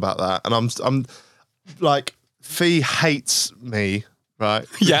bangs on about that, and I'm like, Fee hates me, right?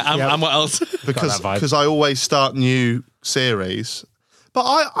 yeah, yeah. and what else? Because that vibe. because I always start new series, but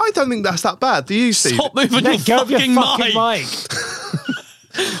I don't think that's that bad. Do you, Steve? Stop moving Let your go of your fucking fucking mic. mic.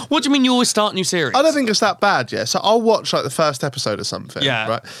 What do you mean you always start new series? I don't think it's that bad, yeah. So I'll watch like the first episode or something, Yeah.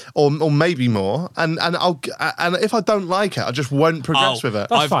 right, or maybe more, and if I don't like it, I just won't progress with it.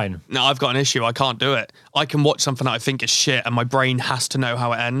 That's fine. No, I've got an issue. I can't do it. I can watch something that I think is shit, and my brain has to know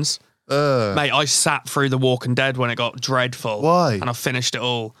how it ends. Mate, I sat through The Walking Dead when it got dreadful. Why? And I finished it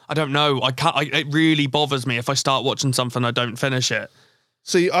all. I don't know. I can't. It really bothers me if I start watching something I don't finish it.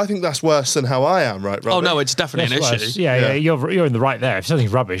 See, I think that's worse than how I am, right, Robbie? Oh no, it's definitely That's an worse. issue. Yeah, Yeah. you're in the right there. If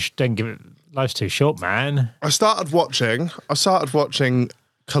something's rubbish, don't give it. Life's too short, man. I started watching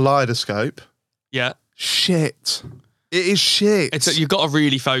Kaleidoscope. Yeah. Shit. It is shit. It's you've got to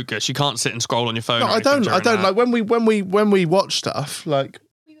really focus. You can't sit and scroll on your phone. No, or I anything don't. during that. Like when we watch stuff, like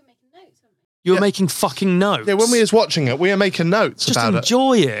You were making fucking notes. yeah, when we was watching it, we were making notes just about it.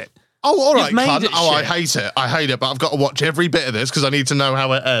 enjoy it. Oh, all You've right, made cunt. it Oh, I shit. hate it. I hate it, but I've got to watch every bit of this because I need to know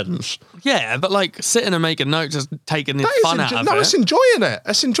how it ends. Yeah, but like sitting and making notes is taking the That is fun out of no, it. it's enjoying it.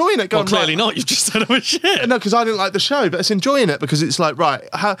 It's enjoying it. Well, Going, clearly right, not. You've just said it was shit. No, because I didn't like the show, but it's enjoying it because it's like, right,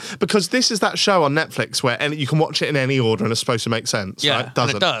 because this is that show on Netflix where you can watch it in any order and it's supposed to make sense. Yeah, right? and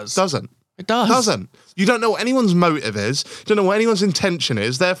Doesn't. it does. Doesn't. It does. Doesn't. You don't know what anyone's motive is. You don't know what anyone's intention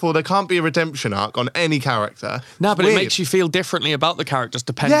is. Therefore, there can't be a redemption arc on any character. No, It's but weird. it makes you feel differently about the characters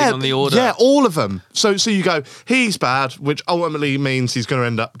depending on the order. Yeah, all of them. So you go, he's bad, which ultimately means he's going to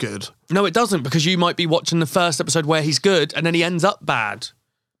end up good. No, it doesn't, because you might be watching the first episode where he's good and then he ends up bad.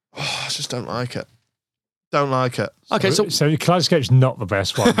 I just don't like it. Don't like it. Okay, so Kaleidoscope's not the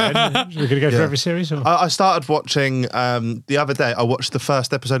best one, then. We're going to go through Yeah. every series? Or? I started watching the other day. I watched the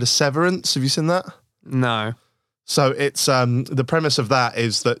first episode of Severance. Have you seen that? no. So it's the premise of that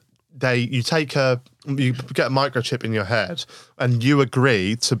is that you get a microchip in your head and you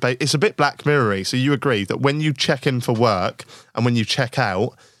agree to it's a bit Black Mirror-y. So you agree that when you check in for work and when you check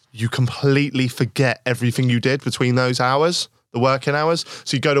out, you completely forget everything you did between those hours, the working hours.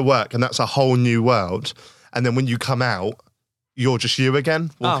 So you go to work and that's a whole new world. And then when you come out, you're just you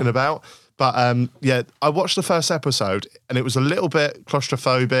again walking about. But yeah, I watched the first episode and it was a little bit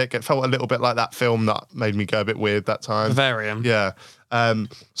claustrophobic. It felt a little bit like that film that made me go a bit weird that time. Vivarium. Yeah.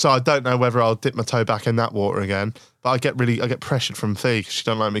 So I don't know whether I'll dip my toe back in that water again. But I get pressured from Fee because she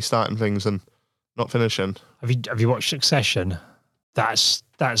don't like me starting things and not finishing. Have you watched Succession? That's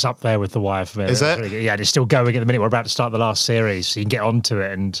up there with The Wire for me. Is That's it? really good. Yeah, it's still going at the minute. We're about to start the last series, so you can get onto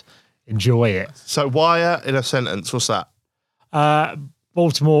it and enjoy it. So Wire in a sentence, what's that?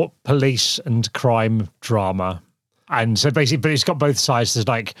 Baltimore police and crime drama. And so basically, but it's got both sides. There's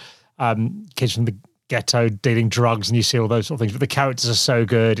like kids from the ghetto dealing drugs and you see all those sort of things. But the characters are so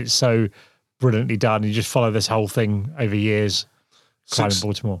good. It's so brilliantly done. You just follow this whole thing over years. crime in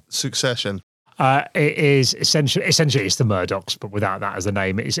Baltimore. Succession. It is essentially it's the Murdochs, but without that as a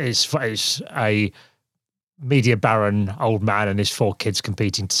name. It's a media baron, old man, and his 4 kids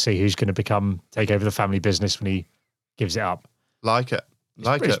competing to see who's going to take over the family business when he gives it up. Like it.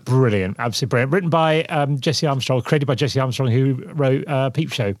 It's brilliant, absolutely brilliant. Written by Jesse Armstrong, created by Jesse Armstrong, who wrote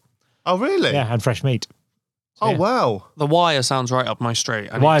Peep Show. Oh, really? Yeah, and Fresh Meat. Oh, wow. The Wire sounds right up my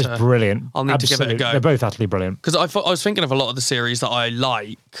street. The Wire's brilliant. I'll need to give it a go. They're both utterly brilliant. Because I was thinking of a lot of the series that I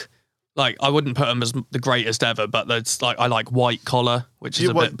like. Like, I wouldn't put them as the greatest ever, but it's like I like White Collar, which is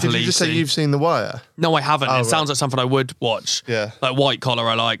a bit Did you just say policey. you've seen The Wire? No, I haven't. Oh, It right. sounds like something I would watch. Yeah. Like White Collar,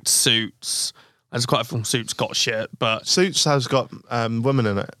 I liked. Suits. There's quite a few Suits got shit, but Suits has got woman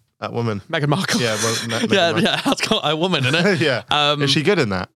in it. That woman. Meghan Markle. Yeah, well, Meghan yeah, Markle. yeah, that's got a woman in it. Yeah. Is she good in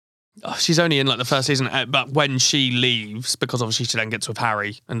that? Oh, she's only in like the first season, but when she leaves, because obviously she then gets with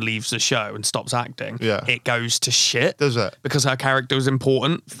Harry and leaves the show and stops acting, it goes to shit. Does it? Because her character was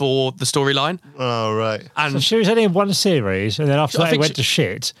important for the storyline. Oh, right. And So she was only in one series, and then after I that it think went to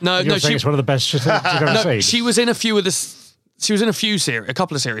shit. No, And you're no, saying she- it's one of the best things you've ever no, seen. she was in a few of this. She was in a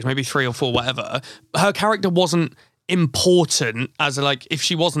couple of series, maybe 3 or 4, whatever. Her character wasn't important as like if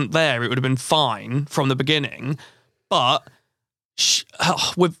she wasn't there, it would have been fine from the beginning. But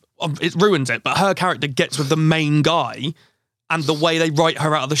it ruins it. But her character gets with the main guy, and the way they write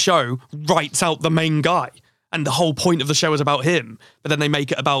her out of the show writes out the main guy. And the whole point of the show is about him, but then they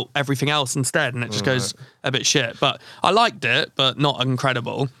make it about everything else instead, and it just goes a bit shit. But I liked it, but not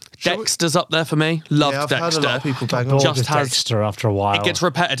incredible. Dexter's up there for me. Loved Yeah, I've Dexter. heard a lot of people bang on. Bored just with has- Dexter after a while. It gets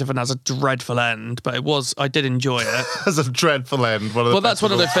repetitive and has a dreadful end, but I did enjoy it. That's a dreadful end. One of the Well, that's best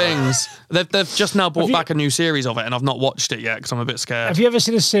one of the all time. things. They've just now brought back a new series of it, and I've not watched it yet because I'm a bit scared. Have you ever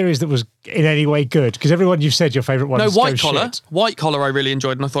seen a series that was in any way good? Because everyone you've said your favourite one No, is White goes Collar. shit. White Collar I really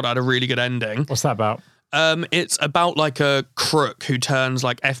enjoyed, and I thought it had a really good ending. What's that about? It's about like a crook who turns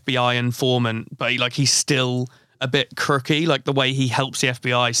like FBI informant, but he's still a bit crooky. Like the way he helps the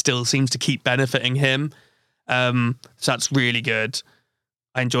FBI still seems to keep benefiting him. So that's really good.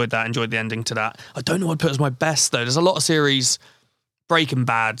 I enjoyed that. Enjoyed the ending to that. I don't know what I'd put as my best though. There's a lot of series. Breaking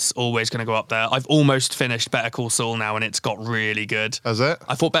Bad's always going to go up there. I've almost finished Better Call Saul now, and it's got really good. Has it?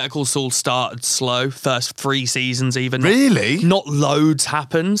 I thought Better Call Saul started slow, first 3 seasons even. Really? Not loads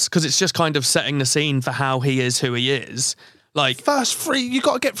happens, because it's just kind of setting the scene for how he is who he is. Like, First 3, you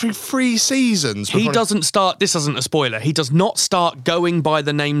got to get through 3 seasons. he before- doesn't start, this isn't a spoiler, he does not start going by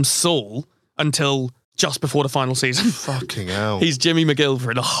the name Saul until just before the final season. Fucking hell. He's Jimmy McGill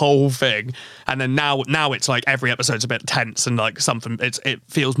for the whole thing. And then now it's like every episode's a bit tense and like something, it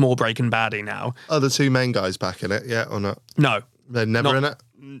feels more Breaking Bad-y now. Are the 2 main guys back in it yet or not? No. They're never Not-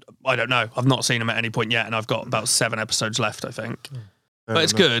 in it? I don't know. I've not seen them at any point yet, and I've got about 7 episodes left, I think. But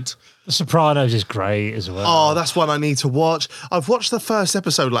it's good. The Sopranos is great as well. Oh, that's one I need to watch. I've watched the first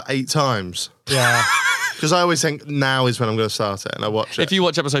episode like 8 times. yeah. Because I always think now is when I'm going to start it, and I watch it. If you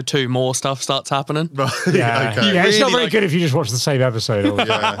watch episode 2, more stuff starts happening. Right, Yeah, okay. yeah. It's not Really very like- good if you just watch the same episode. All the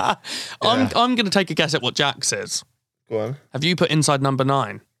time. Yeah. I'm going to take a guess at what Jack says. Go on. Have you put Inside Number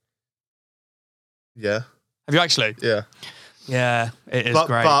 9? Yeah. Have you actually? Yeah. Yeah, it is But,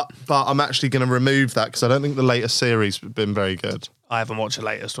 great. but I'm actually going to remove that because I don't think the latest series has been very good. I haven't watched the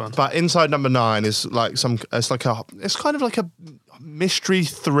latest one. But Inside Number 9 is like it's kind of like a mystery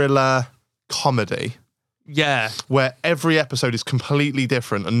thriller comedy Yeah. where every episode is completely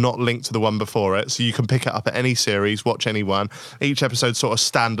different and not linked to the one before it. So you can pick it up at any series, watch any one. Each episode's sort of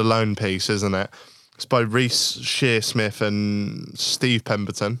standalone piece, isn't it? It's by Reese Shearsmith and Steve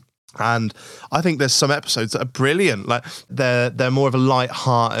Pemberton. And I think there's some episodes that are brilliant. Like they're more of a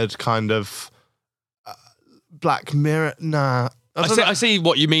light-hearted kind of Black Mirror. Nah. I see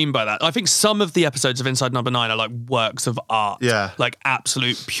what you mean by that. I think some of the episodes of Inside Number 9 are like works of art. Yeah. Like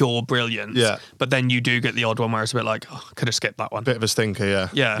absolute pure brilliance. Yeah. But then you do get the odd one where it's a bit like, oh, could have skipped that one. Bit of a stinker, yeah.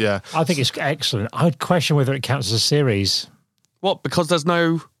 Yeah. Yeah. I think it's excellent. I'd question whether it counts as a series What? Because there's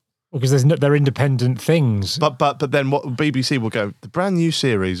no... because they're independent things. But then what BBC will go, the brand new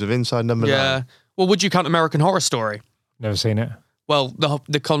series of Inside Number 9. Yeah. Well, would you count American Horror Story? Never seen it. Well,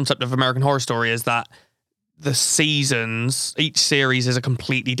 the concept of American Horror Story is that the seasons, each series is a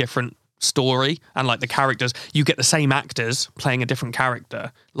completely different story, and like the characters, you get the same actors playing a different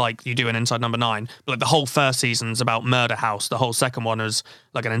character, like you do in Inside Number 9. But like the whole first season's about Murder House. The whole second one is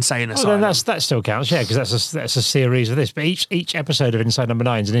like an insane Oh, asylum. then that still counts, yeah, because that's a series of this. But each episode of Inside Number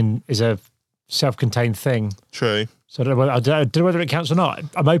 9 is a self-contained thing. True. So I don't know whether it counts or not.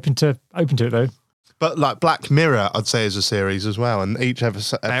 I'm open to it though. But like Black Mirror, I'd say is a series as well, and each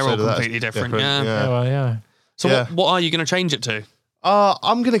episode They're all of that is completely different, yeah. Oh, well, yeah. So Yeah. what are you going to change it to?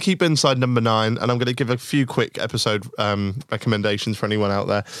 I'm going to keep Inside number 9, and I'm going to give a few quick episode recommendations for anyone out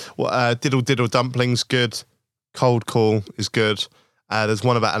there. Diddle Diddle Dumplings, good. Cold Call is good. There's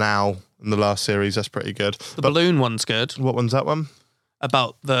one about an owl in the last series. That's pretty good. The balloon one's good. What one's that one?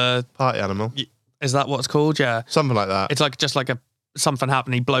 About the... Party animal. Is that what it's called? Yeah. Something like that. It's like just like something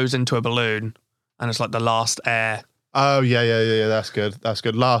happened. He blows into a balloon, and it's like the last air. Oh, yeah. That's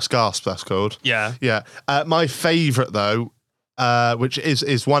good. Last Gasp, that's called. Yeah. Yeah. My favourite, though, which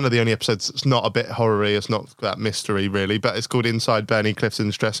is one of the only episodes that's not a bit horror-y, it's not that mystery, really, but it's called Inside Bernie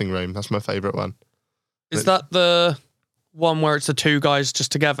Clifton's Dressing Room. That's my favourite one. Is that the one where it's the two guys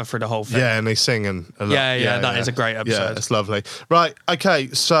just together through the whole thing? Yeah, and they sing a lot. Yeah, that is a great episode. Yeah, it's lovely. Right, okay,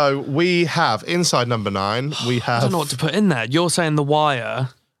 so we have Inside number 9. We have... I don't know what to put in there. You're saying The Wire.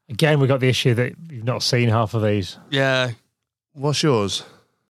 Again, we got the issue that you've not seen half of these. Yeah. What's yours?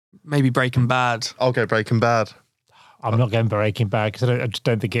 Maybe Breaking Bad. I'll go Breaking Bad. I'm not going Breaking Bad because I just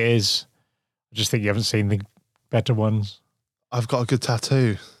don't think it is. I just think you haven't seen the better ones. I've got a good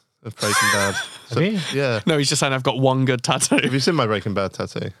tattoo of Breaking Bad. Have you? Yeah. No, he's just saying I've got one good tattoo. Have you seen my Breaking Bad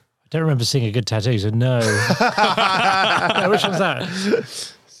tattoo? I don't remember seeing a good tattoo, so no. No, which one's that?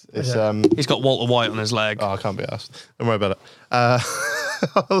 It's He's got Walter White on his leg. Oh, I can't be asked. Don't worry about it.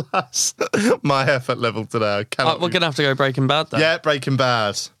 That's my effort level today. I cannot. We're going to have to go Breaking Bad then. Yeah, Breaking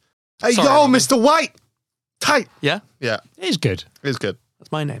Bad. Hey, Sorry, yo, Robbie. Mr. White. Tight. Yeah? Yeah, It's good. it's good.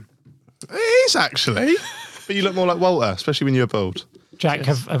 That's my name. It is actually. But you look more like Walter, especially when you're bald. Jack,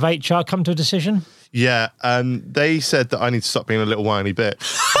 have HR come to a decision? Yeah, and they said that I need to stop being a little whiny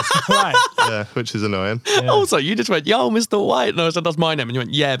bitch. Right. Yeah, which is annoying. Also, you just went, yo, Mr. White. And I said, that's my name. And you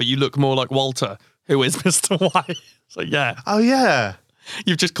went, yeah, but you look more like Walter, who is Mr. White. So, yeah. Oh, yeah.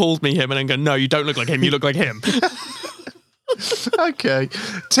 You've just called me him and then go, no, you don't look like him. You look like him. Okay.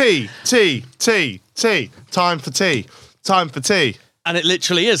 Tea. Time for tea. And it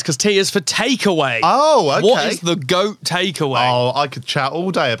literally is, because tea is for takeaway. Oh, okay. What is the GOAT takeaway? Oh, I could chat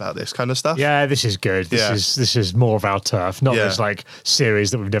all day about this kind of stuff. Yeah, this is good. This is more of our turf, not this like series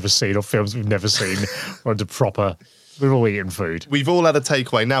that we've never seen or films we've never seen or the proper. We're all eating food. We've all had a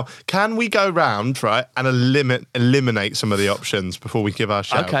takeaway. Now, can we go round, right, and eliminate some of the options before we give our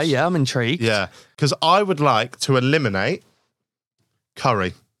shouts? Okay, yeah, I'm intrigued. Yeah, because I would like to eliminate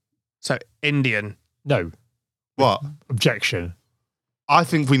curry. So, Indian. No. What? Objection. I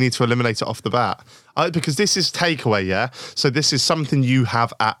think we need to eliminate it off the bat. Because this is takeaway, yeah? So this is something you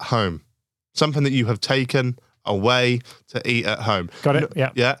have at home. Something that you have taken away to eat at home. Got it?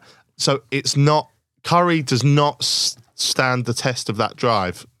 Yeah. Yeah. So it's not... Curry does not stand the test of that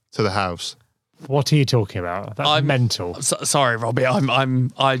drive to the house. What are you talking about? That's mental. Sorry, Robbie. I'm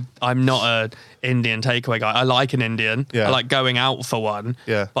not an Indian takeaway guy. I like an Indian. Yeah. I like going out for one.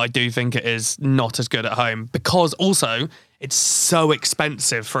 Yeah. But I do think it is not as good at home because also it's so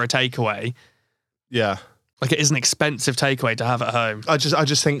expensive for a takeaway. Yeah. Like it is an expensive takeaway to have at home. I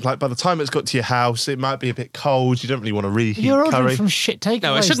just think like by the time it's got to your house, it might be a bit cold. You don't really want to reheat You're ordering curry. from shit takeaways.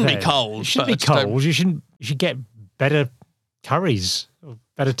 No, it shouldn't be then. cold, It shouldn't but be I just don't- cold. You should get better curries, or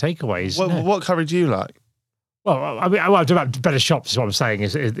better takeaways. What curry do you like? Well, I mean, about better shops is what I'm saying.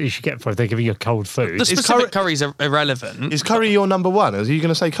 Is you should get for if they're giving you cold food. The specific curries are irrelevant. Is curry your number one? Are you going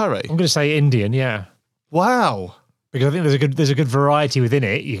to say curry? I'm going to say Indian, yeah, Wow. because I think there's a good variety within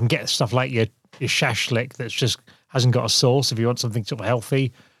it. You can get stuff like your shashlik that's just hasn't got a sauce. If you want something sort of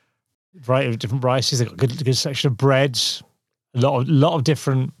healthy, variety of different rices. They've got good section of breads. A lot of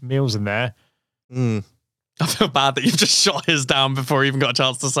different meals in there. Mm. I feel bad that you've just shot his down before he even got a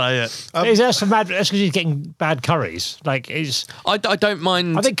chance to say it. Is that some bad? That's because he's getting bad curries. Like I don't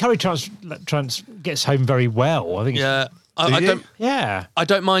mind. I think curry gets home very well. I think. Yeah, Do you? don't. Yeah. I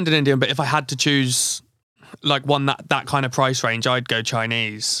don't mind an Indian, but if I had to choose like one that kind of price range, I'd go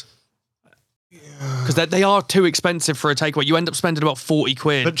Chinese. Because they are too expensive for a takeaway. You end up spending about 40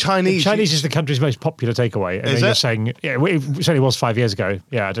 quid. But Chinese is the country's most popular takeaway. And Is then you're it? saying, yeah, it certainly was 5 years ago.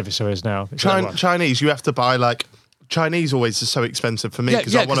 Yeah, I don't think so is now. It's another one. Chinese, you have to buy like Chinese always is so expensive for me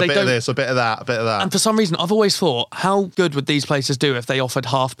because I want a bit of this, a bit of that, a bit of that. And for some reason, I've always thought, how good would these places do if they offered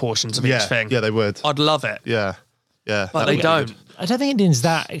half portions of each thing? Yeah, they would. I'd love it. Yeah. But that they would be don't. good. I don't think Indian's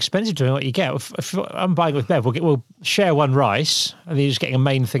that expensive to what you get. If I'm buying with Bev, we'll share one rice and then you're just getting a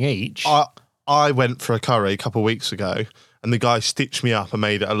main thing each. I went for a curry a couple of weeks ago and the guy stitched me up and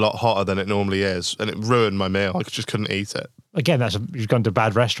made it a lot hotter than it normally is and it ruined my meal. I just couldn't eat it. Again, you've gone to a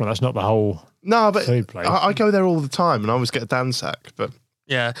bad restaurant. That's not the whole but food place. I go there all the time and I always get a Dan sack. But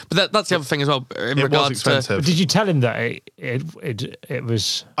Yeah, but that's the other thing as well. In it was regards to expensive. But did you tell him that it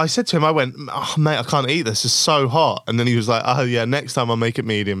was? I said to him, I went, oh, mate, I can't eat this. It's so hot. And then he was like, oh, yeah, next time I'll make it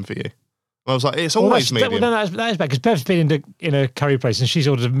medium for you. I was like, it's always medium. That is bad because Bev's been in a curry place and she's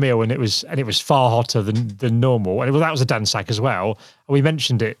ordered a meal and it was far hotter than normal. And that was a Dansak as well. And we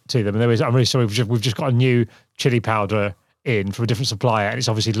mentioned it to them, and I'm really sorry, we've just got a new chili powder in from a different supplier, and it's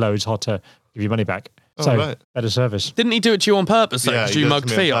obviously loads hotter. Give your money back. So right. Better service. Didn't he do it to you on purpose though? Yeah, Because he you does it mugged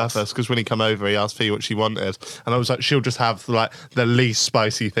to me Fee on off. purpose, because when he come over, he asked Fee what she wanted, and I was like, she'll just have like the least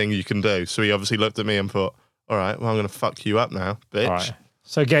spicy thing you can do. So he obviously looked at me and thought, all right, well, I'm going to fuck you up now, bitch. All right.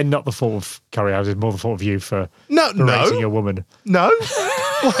 So again, not the fault of Curry House, it's more the fault of you for No. rating your woman. No,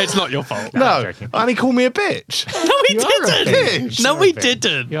 It's not your fault. I'm no, joking. and he called me a bitch. No, he You are a didn't. bitch. No, You're a he bitch.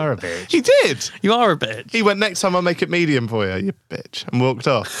 didn't. You're a bitch. He did. You are a bitch. He went, next time I'll make it medium for you, you bitch, and walked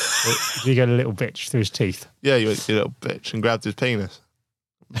off. You get a little bitch through his teeth. Yeah, you went, you little bitch, and grabbed his penis.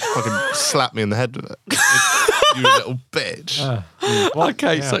 Fucking slapped me in the head with it. You little bitch.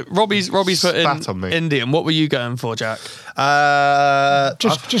 Okay, so Robbie's put Spat on in me. Indian. What were you going for, Jack?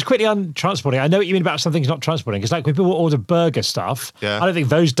 Just quickly on transporting. I know what you mean about something's not transporting. Because like when people order burger stuff, Yeah. I don't think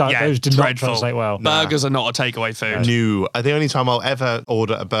those did not dreadful. translate well. Burgers are not a takeaway food. No. The only time I'll ever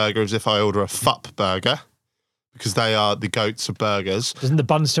order a burger is if I order a fup burger, because they are the goats of burgers. Doesn't the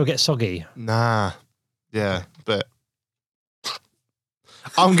bun still get soggy? Nah. Yeah, but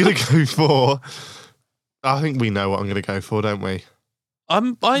I'm going to go for... I think we know what I'm going to go for, don't we?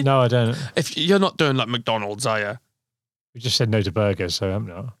 No, I don't. If you're not doing like McDonald's, are you? We just said no to burgers, so I'm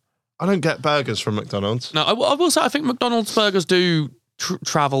not. I don't get burgers from McDonald's. No, I will say I think McDonald's burgers do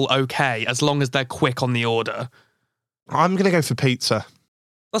travel okay as long as they're quick on the order. I'm going to go for pizza.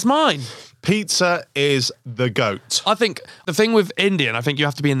 That's mine. Pizza is the goat. I think the thing with Indian, I think you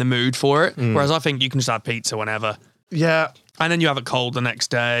have to be in the mood for it, whereas I think you can just have pizza whenever. Yeah, And then you have it cold the next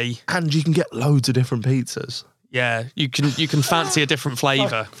day. and you can get loads of different pizzas. Yeah, you can fancy a different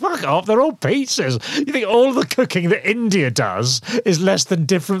flavour. Fuck off, they're all pizzas. You think all the cooking that India does is less than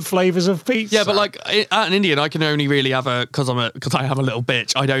different flavours of pizza? Yeah, but like at an Indian, I can only really have because I have a little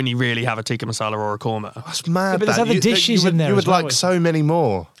bitch. I'd only really have a tikka masala or a korma. That's mad. but there's that. other dishes you would, in there You as would well. like so many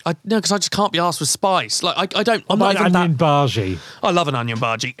more. No, because I just can't be asked with spice. Like I don't. I'm like not even onion that. bhaji. I love an onion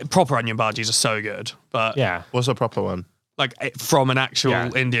bhaji. Proper onion bhajis are so good, but Yeah. What's a proper one? like from an actual Yeah.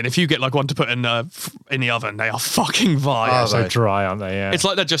 Indian, if you get like one to put in the oven, they are fucking vile. Oh, So they- dry, aren't they? Yeah. It's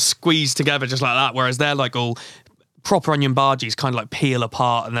like they're just squeezed together just like that, whereas they're like all proper onion bhajis kind of like peel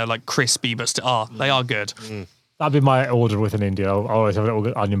apart and they're like crispy, but they are good. That'd be my order with an Indian. I'll always have a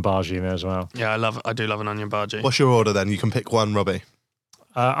little onion bhaji in there as well. Yeah, I do love an onion bhaji. What's your order then? You can pick one, Robbie.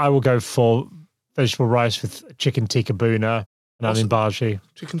 I will go for vegetable rice with chicken tikka buna and onion bhaji.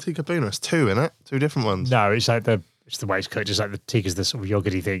 Chicken tikka buna. It's two, innit? Two different ones. No, it's like it's the way it's cooked. It's like the tikka's the sort of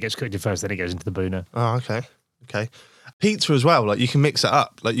yogurty thing. It gets cooked in first, then it goes into the buna. Oh, okay. Okay. Pizza as well. Like you can mix it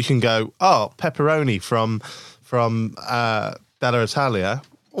up. Like you can go, pepperoni from Della Italia.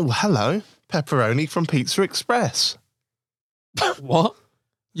 Oh, hello. Pepperoni from Pizza Express. What?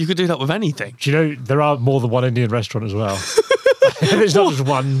 You could do that with anything. Do you know there are more than one Indian restaurant as well? There's not just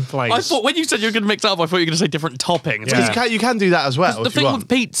one place. I thought when you said you were going to mix it up, I thought you were going to say different toppings. Yeah. Because you can do that as well The if you thing want. with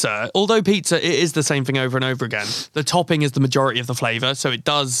pizza, although pizza it is the same thing over and over again, the topping is the majority of the flavour, so it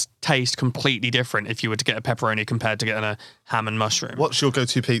does taste completely different if you were to get a pepperoni compared to getting a ham and mushroom. What's your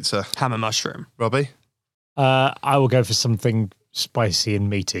go-to pizza, Ham and mushroom. Robbie? I will go for something spicy and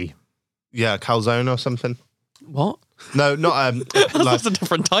meaty. Yeah, calzone or something. What? No, not like That's a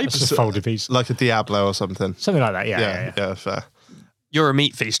different type. It's just a folded piece. like a Diablo or something. Something like that, yeah. Yeah, fair. You're a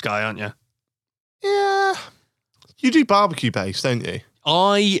meat feast guy, aren't you? Yeah, you do barbecue based, don't you?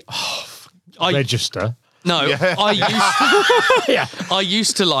 I Register. no, Yeah. I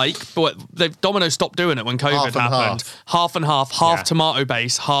used to like, but Domino's stopped doing it when COVID Half and happened. Half and half, Yeah. tomato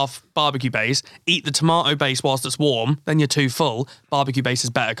base, half barbecue base. Eat the tomato base whilst it's warm, then you're too full. Barbecue base is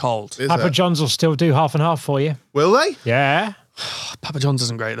better cold. Is Papa it? John's will still do half and half for you. Will they? Yeah. Papa John's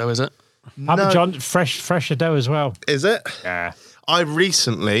isn't great though, is it? Papa No. John, fresher dough as well. Is it? Yeah. I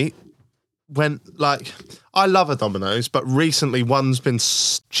recently went I love a Domino's, but recently one's been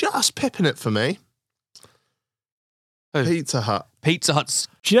just pipping it for me. Who? Pizza Hut. Pizza Hut's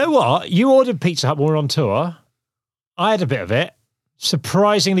Do you know what? You ordered Pizza Hut when we were on tour. I had a bit of it.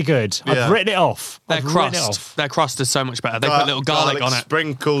 Surprisingly good. Yeah. I've written it off. their I've written it crust. off. Their crust is so much better. They put little garlic on it.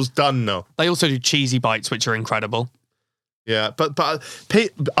 Sprinkles done now. They also do cheesy bites, which are incredible. Yeah, but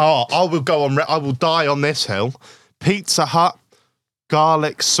I will go on. I will die on this hill. Pizza Hut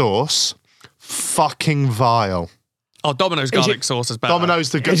garlic sauce, fucking vile. Oh, Domino's garlic sauce is better. Domino's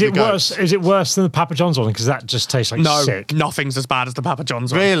the good. Is it the goat. worse? Is it worse than the Papa John's one? Because that just tastes like No, sick. nothing's as bad as the Papa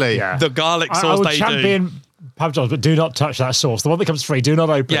John's one. Really? Yeah. The garlic I sauce would they do. champion Papa John's, but do not touch that sauce. The one that comes free, do not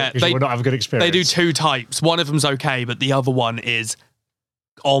open Yeah, it because you will not have a good experience. They do two types. One of them's okay, but the other one is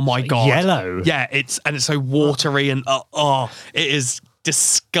Oh my God. Yellow. Yeah, it's so watery and it is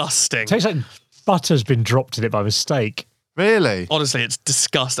disgusting. Tastes like butter's been dropped in it by mistake. Really? Honestly, it's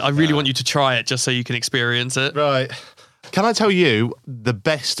disgusting. I really want you to try it just so you can experience it. Right. Can I tell you the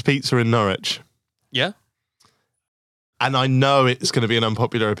best pizza in Norwich? Yeah? And I know it's going to be an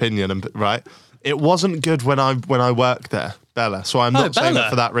unpopular opinion, right? It wasn't good when I worked there, Bella. So I'm not saying Bella. it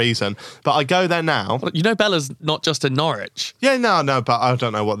for that reason. But I go there now. Well, you know Bella's not just in Norwich. Yeah, no, but I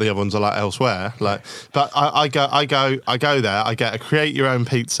don't know what the other ones are like elsewhere. But I go there. I get a create your own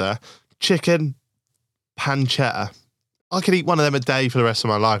pizza, chicken, pancetta. I could eat one of them a day for the rest of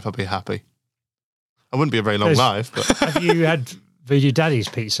my life. I'd be happy. I wouldn't be a very long life. But Have you had Voodoo Daddy's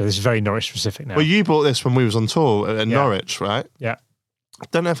pizza? This is very Norwich specific now. well, you bought this when we was on tour in Norwich, right? Yeah. I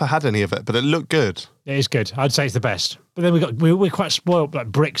don't know if I had any of it, but it looked good. It is good. I'd say it's the best. But then we're quite spoiled. Like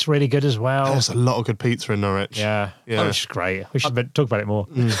Brick's really good as well. There's a lot of good pizza in Norwich. Yeah. Yeah. Which is great. We should talk about it more.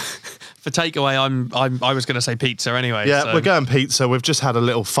 For takeaway, I was going to say pizza anyway. Yeah, so. we're going pizza. We've just had a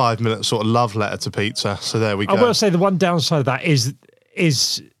little 5-minute sort of love letter to pizza. So there we go. I will say the one downside of that is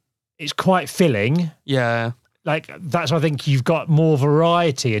it's quite filling. Yeah. Like that's why I think you've got more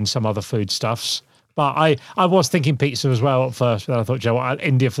variety in some other foodstuffs. But I was thinking pizza as well at first, but then I thought, Joe,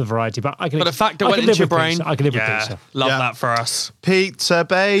 India for the variety. But the fact that went into your brain, I can live with pizza. Love that for us. Pizza,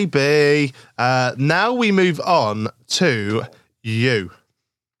 baby. Now we move on to you.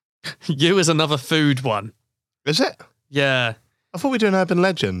 You is another food one. Is it? Yeah. I thought we were doing Urban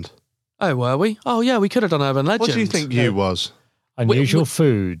Legend. Oh, were we? Oh, yeah, we could have done Urban Legend. What do you think you was? Unusual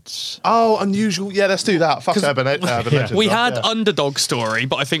foods. Oh, unusual. Yeah, let's do that. Fuck Urban Legend. We had Underdog Story,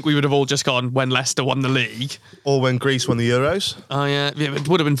 but I think we would have all just gone when Leicester won the league. Or when Greece won the Euros. Oh, yeah. It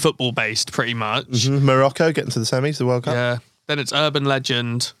would have been football based pretty much. Morocco getting to the semis, the World Cup. Yeah. Then it's Urban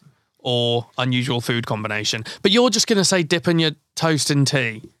Legend or unusual food combination. But you're just going to say dipping your toast in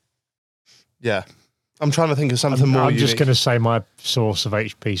tea. Yeah. I'm trying to think of something more I'm unique. just going to say my sauce of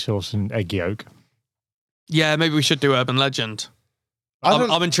HP sauce and egg yolk. Yeah, maybe we should do Urban Legend. I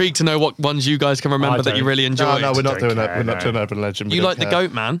I'm intrigued to know what ones you guys can remember that you really enjoyed. No, we're not doing care, that. We're not doing Urban Legend. We You don't like the care.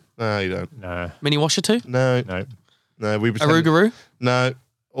 Goat Man? No, you don't. No. Mini Washer 2? No. We pretend- Arugaroo? No.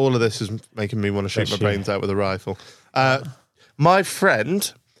 All of this is making me want to shoot my Bless you. brains out with a rifle. My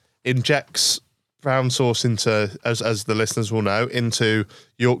friend injects brown sauce into, as the listeners will know, into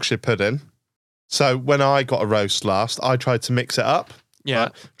Yorkshire pudding. So when I got a roast last, I tried to mix it up. Yeah.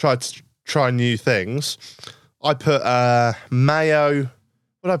 Right? Tried to try new things. I put mayo.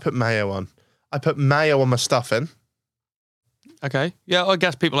 What did I put mayo on? I put mayo on my stuffing. Okay. Yeah, I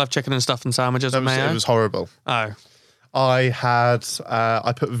guess people have chicken and stuff and sandwiches and mayo. It was horrible. Oh.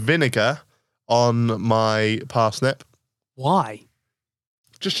 I put vinegar on my parsnip Why?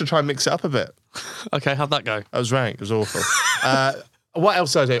 just to try and mix it up a bit. Okay, how'd that go? That was rank. It was awful. What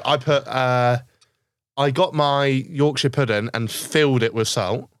else did I do? I put. I got my Yorkshire pudding and filled it with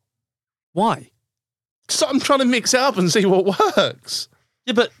salt. Why? So I'm trying to mix it up and see what works.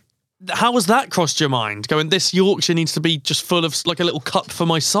 Yeah, but how has that crossed your mind? Going, this Yorkshire needs to be just full of like a little cup for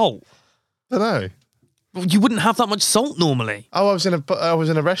my salt. I don't know. You wouldn't have that much salt normally. Oh, I was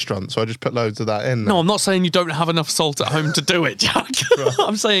in a restaurant, so I just put loads of that in. No, I'm not saying you don't have enough salt at home to do it, Jack.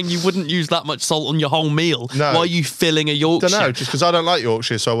 I'm saying you wouldn't use that much salt on your whole meal. No. Why are you filling a Yorkshire? Don't know, just because I don't like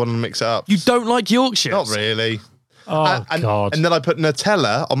Yorkshire, so I wanted to mix it up. You don't like Yorkshire? Not really. Oh, and, God. And then I put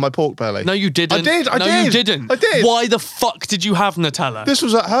Nutella on my pork belly. No, you didn't. I did. No, you didn't. I did. Why the fuck did you have Nutella? This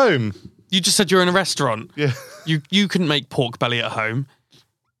was at home. You just said you're in a restaurant. Yeah. You couldn't make pork belly at home.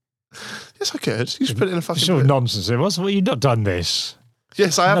 Yes, I could. You just put it in a fucking. Sort of bit. nonsense. It was. Well, you've not done this.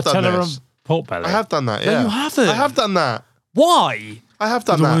 Yes, I have done Nutella this. on pork belly. I have done that. No, Yeah, you haven't. I have done that. Why? I have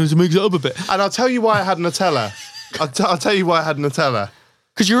done that. To mix it up a bit. And I'll tell you why I had Nutella. I'll tell you why I had Nutella.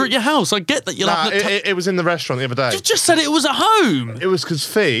 Because you're at your house. I get that you'll Nah, have Nutella. it was in the restaurant the other day. You just said it was at home. It was because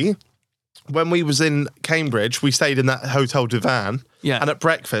Fee, when we was in Cambridge, we stayed in that Hotel Divan. Yeah. And at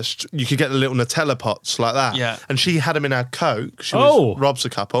breakfast, you could get the little Nutella pots like that. Yeah. And she had them in her Coke. She Oh. was Rob's a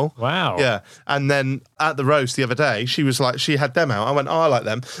couple. Wow. Yeah. And then at the roast the other day, she was like, she had them out. I went, oh, I like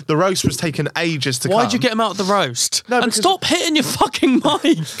them. The roast was taking ages to come. Why'd you get them out of the roast? No, and because- stop hitting your fucking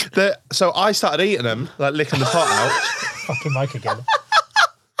mic. So I started eating them, like licking the pot out. Fucking mic again.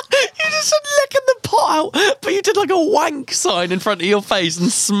 You just said licking the pot out, but you did like a wank sign in front of your face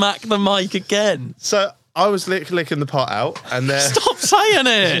and smack the mic again. So I was licking the pot out, and then Stop saying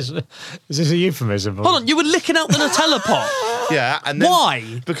it. Is this a euphemism? Hold on, you were licking out the Nutella pot. yeah, and then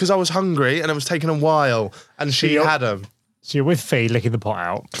Why? Because I was hungry and it was taking a while, and she you're- had them, So you're with Fee licking the pot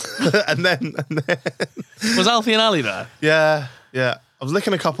out. and then Was Alfie and Ali there? yeah, I was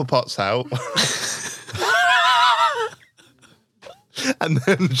licking a couple pots out. And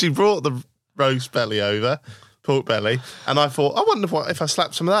then she brought the roast belly over, pork belly, and I thought, I wonder if I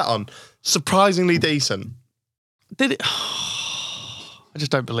slapped some of that on. Surprisingly decent. Did it? I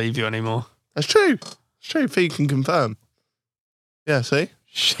just don't believe you anymore. That's true. It's true. Fee can confirm. Yeah, see?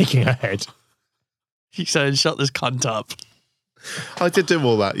 Shaking her head. He said, shut this cunt up. I did do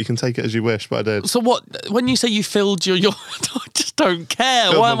all that. You can take it as you wish, but I did. So what, when you say you filled your I just don't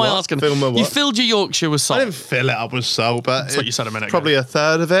care. Filled Why my am I what? asking? Filled my what? You filled your Yorkshire with I salt. didn't fill it up with salt, but That's what you said a minute ago. probably a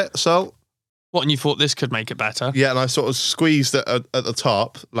third of it salt. What, and you thought this could make it better? Yeah, and I sort of squeezed it at the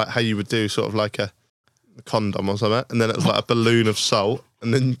top, like how you would do sort of like a condom or something, and then it was like a balloon of salt,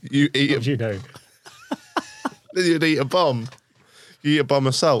 and then you eat What do you know? Then you'd eat a bomb. You eat a bomb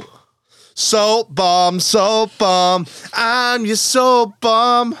of salt. Salt bomb, I'm your salt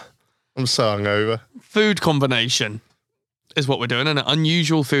bomb. I'm so hungover. Food combination is what we're doing, an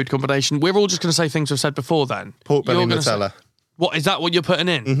unusual food combination. We're all just going to say things we've said before then. Pork belly You're gonna Nutella. say- what, is that what you're putting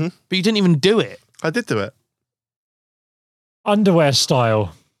in? Mm-hmm. But you didn't even do it. I did do it. Underwear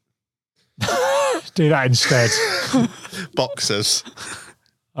style. Do that instead. Boxers.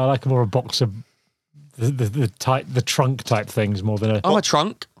 I like more a box of the trunk type things more than a Oh, a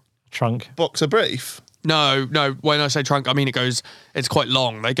trunk? trunk. Boxer brief. No. When I say trunk, I mean it's quite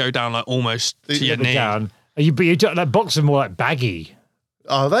long. They go down like almost to your knee. Down. But you don't, that box are more like baggy.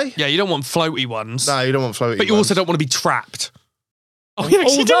 Are they? Yeah, you don't want floaty ones. No, you don't want floaty But you ones. also don't want to be trapped. Oh, you're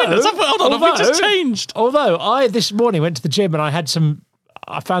actually doing this? Hold on, have we just changed? Although I this morning went to the gym and I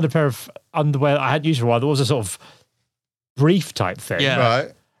found a pair of underwear that I hadn't used for a while. There was a sort of brief type thing. Yeah.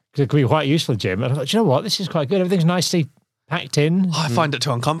 Right. Because it could be quite useful in the gym. And I thought, do you know what? This is quite good. Everything's nicely packed in. Oh, I find it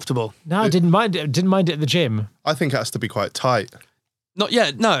too uncomfortable. No, I didn't mind it. Didn't mind it at the gym. I think it has to be quite tight. Not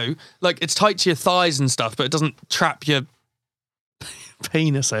yet, no. Like, it's tight to your thighs and stuff, but it doesn't trap your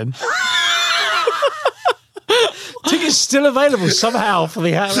penis in. Tickets still available somehow for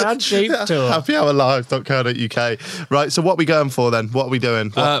the Round Sheep tour. happyhourlive.co.uk. Right, so what are we going for then? What are we doing?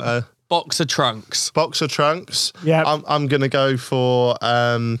 What, Boxer trunks. boxer trunks? Yeah. I'm going to go for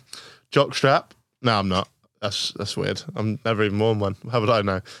jockstrap. No, I'm not. That's weird. I'm never even worn one. How would I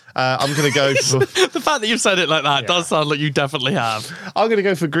know? I'm going to go for... The fact that you've said it like that does sound like you definitely have. I'm going to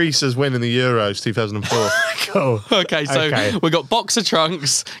go for Greece's win in the Euros 2004. Cool. Okay, so we got boxer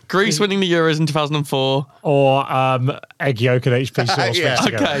trunks, Greece winning the Euros in 2004. Or egg yolk and HP sauce. Yeah. mixed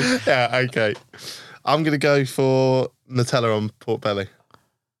together. Okay. Yeah, okay. I'm going to go for Nutella on pork belly.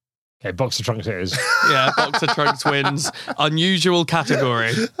 Okay, boxer trunks it is. Yeah, boxer trunks wins. Unusual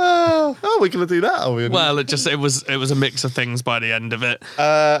category. Oh, we're going to do that, are we? Well, it was a mix of things by the end of it.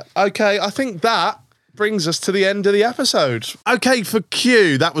 Okay, I think that brings us to the end of the episode. Okay, for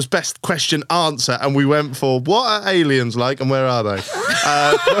Q, that was best question answer, and we went for what are aliens like and where are they?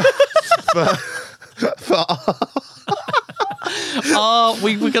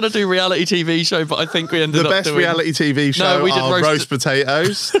 We were going to do reality TV show, but I think we ended The up best doing reality TV show No, we did are roast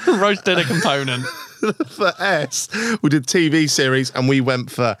potatoes. roast dinner component. For S, we did TV series, and we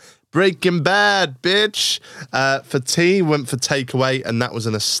went for Breaking Bad, bitch. For T, we went for Takeaway, and that was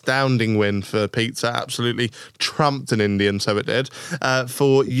an astounding win for pizza. Absolutely trumped an Indian, so it did.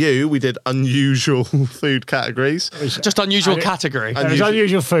 For you, we did unusual food categories. Just unusual category. It was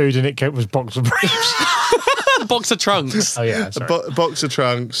unusual food and it was boxer briefs. Boxer trunks. Oh yeah, sorry. Boxer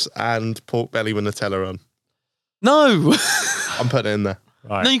trunks and pork belly with Nutella on. No. I'm putting it in there.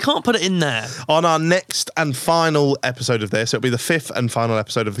 Right. No, you can't put it in there. On our next and final episode of this, it'll be the 5th and final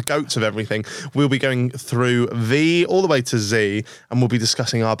episode of the Goats of Everything. We'll be going through V all the way to Z, and we'll be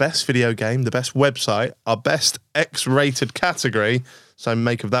discussing our best video game, the best website, our best X-rated category, so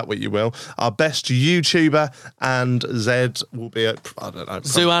make of that what you will, our best YouTuber, and Zed will be at, I don't know.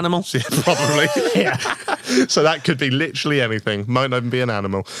 Zoo animal. Yeah, probably. Yeah. So that could be literally anything. Might not even be an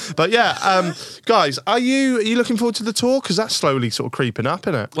animal. But yeah, guys, are you looking forward to the tour? Because that's slowly sort of creeping up,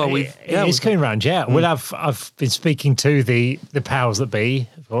 isn't it? Well, It's coming around, yeah. Well, I've been speaking to the powers that be,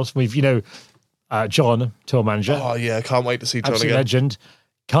 of course. We've, John, tour manager. Oh yeah, I can't wait to see John absolute again. legend.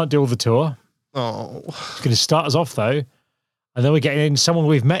 Can't do all the tour. Oh, He's going to start us off, though. And then we're getting in someone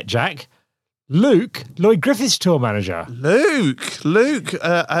we've met, Jack. Luke, Lloyd Griffith's tour manager. Luke,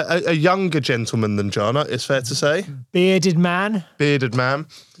 a younger gentleman than John, it's fair to say. Bearded man. Bearded man.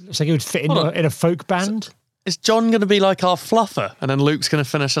 Looks like he would fit in Hold on. a folk band. is John going to be like our fluffer, and then Luke's going to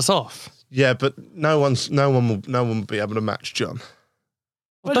finish us off? Yeah, but no one will be able to match John.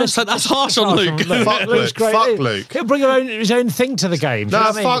 That's harsh on Luke. Fuck Luke's Luke. great. Fuck Luke. He'll bring his own thing to the game. Do you know No,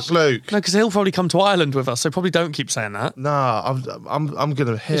 what I mean? fuck Luke. No, because he'll probably come to Ireland with us, so probably don't keep saying that. Nah, I'm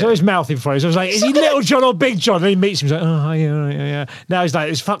gonna hit. He's always mouthing for us. I was like, is he Little John or Big John? And he meets him. He's like, oh, yeah. Now he's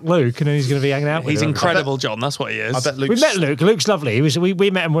like, it's fuck Luke, and then he's going to be hanging out with He's him. incredible, John. That's what he is. I bet Luke. We met Luke. Luke's lovely.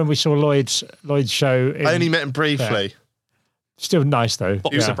 We met him when we saw Lloyd's show. I only met him briefly. Still nice though.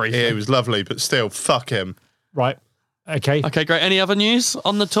 Boxer briefly. Yeah, he was lovely, but still, fuck him. Right. Okay. Okay, great. Any other news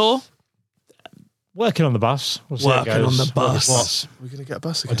on the tour? Working on the bus. We'll see how it Working on goes. the bus. What? We're gonna get a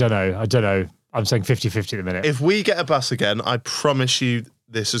bus I again. don't know. I'm saying 50-50 at the minute. If we get a bus again, I promise you,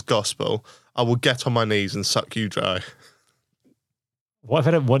 this is gospel. I will get on my knees and suck you dry. What if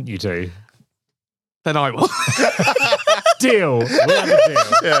I don't want you to? Then I will. Deal. We'll have a deal.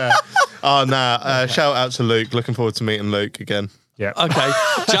 Yeah. Oh, nah. Shout out to Luke. Looking forward to meeting Luke again. Yeah. Okay.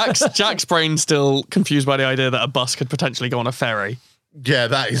 Jack's brain's still confused by the idea that a bus could potentially go on a ferry. Yeah,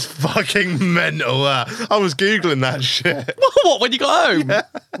 that is fucking mental. I was Googling that shit. What, when you got home?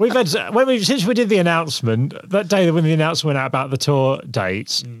 We've had since we did the announcement that day when the announcement went out about the tour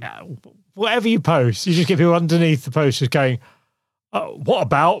dates. Whatever you post, you just get people underneath the post just going, "What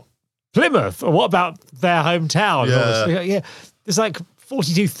about Plymouth? Or what about their hometown?" Yeah. There's like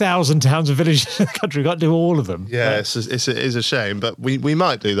 42,000 towns and villages in the country. We've got to do all of them. Yeah, it is a shame, but we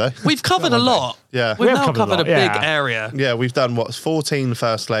might do though. We've covered a lot. Yeah. We've We have now covered a covered a lot, big yeah. area. Yeah, we've done 14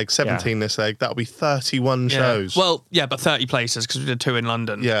 first leg, 17 this leg. That'll be 31 shows. Well, yeah, but 30 places because we did 2 in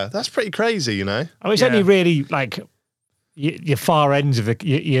London. yeah, that's pretty crazy, you know. I mean, it's Yeah. only really like your far ends of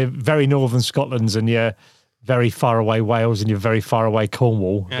your very northern Scotland's and your very far away Wales and your very far away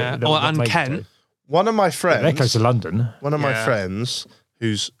Cornwall. Yeah. that And make it Kent. to. One of my They're close to friends, London. one of my Yeah. friends,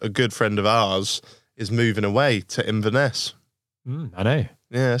 who's a good friend of ours, is moving away to Inverness. I know.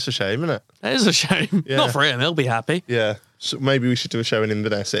 Yeah, that's a shame, isn't it? It is a shame. Yeah. Not for him. He'll be happy. Yeah. So maybe we should do a show in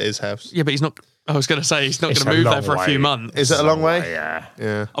Inverness at his house. Yeah, but he's not. I was going to say he's not It's going to a move there long for a few way. months. Is it a long way? Yeah.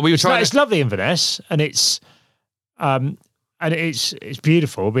 Yeah. We were trying. It's lovely Inverness, and it's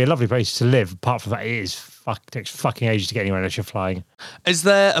beautiful. It'll be a lovely place to live. Apart from that, it takes fucking ages to get anywhere unless you're flying. Is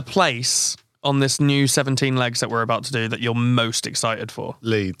there a place on this new 17 legs that we're about to do that you're most excited for?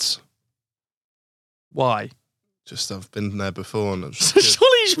 Leeds. Why? Just I've been there before, and it's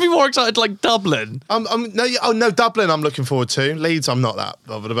Surely you should be more excited like Dublin. no, Dublin. I'm looking forward to Leeds. I'm not that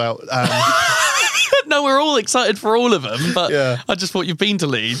bothered about. No, we're all excited for all of them, but Yeah. I just thought you've been to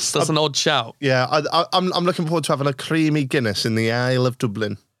Leeds. That's an odd shout. Yeah, I'm looking forward to having a creamy Guinness in the Isle of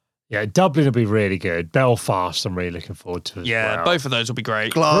Dublin. Yeah, Dublin will be really good. Belfast, I'm really looking forward to. As Yeah, well. both of those will be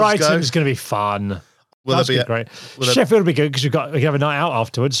great. Glasgow. Brighton's going to be fun. Will That's there be great. will there- Sheffield will be good because we can have a night out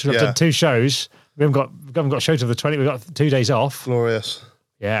afterwards. We've Yeah. done 2 shows. We haven't got shows till the 20th. We've got 2 days off. Glorious.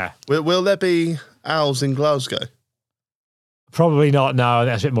 Yeah. Will there be owls in Glasgow? Probably not. No,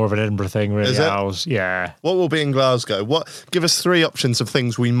 that's a bit more of an Edinburgh thing, really. Is it? Owls. Yeah. What will be in Glasgow? Give us 3 options of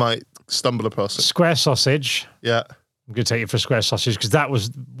things we might stumble across. Square sausage. Yeah. I'm going to take you for square sausage because that was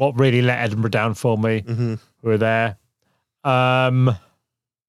what really let Edinburgh down for me. Mm-hmm. We were there. I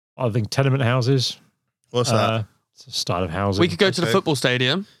think tenement houses. What's that? It's a style of housing. We could go to the Okay. football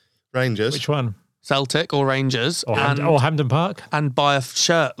stadium, Rangers. Which one? Celtic or Rangers, Or, and, Hampden Park? and buy a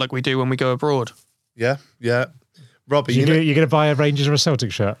shirt like we do when we go abroad. Yeah. Robbie, You're going to buy a Rangers or a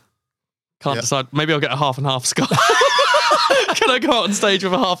Celtic shirt? Can't Yeah. decide. Maybe I'll get a half and half scarf. Can I go out on stage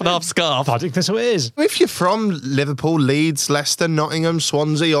with a half and half scarf? I think that's what it is. if you're from Liverpool, Leeds, Leicester, Nottingham,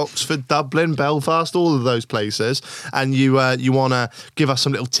 Swansea, Oxford, Dublin, Belfast, all of those places, and you want to give us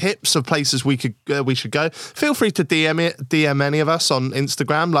some little tips of places we should go, feel free to DM any of us on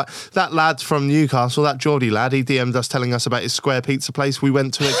Instagram. Like that lad from Newcastle, that Geordie lad, he DM'd us telling us about his square pizza place. We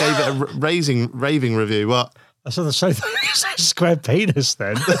went to it, gave it a raving review. What? That's what they say. Square penis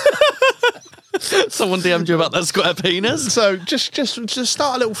then. Someone DM'd you about that square penis? So just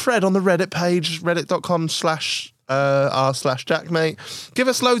start a little thread on the Reddit page, reddit.com/r/Jackmate. Give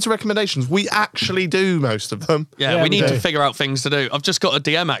us loads of recommendations. We actually do most of them. Yeah, Yeah, we we need do. to figure out things to do. I've just got a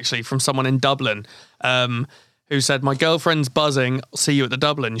DM actually from someone in Dublin who said, my girlfriend's buzzing, see you at the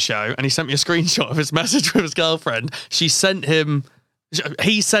Dublin show. And he sent me a screenshot of his message with his girlfriend. He sent her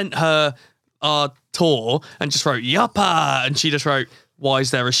our tour and just wrote, yuppa. And she just wrote, why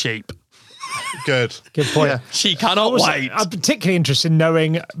is there a sheep? Good. Good point. Yeah. She cannot wait. I'm particularly interested in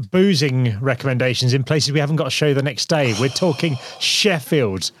knowing boozing recommendations in places we haven't got a show the next day. We're talking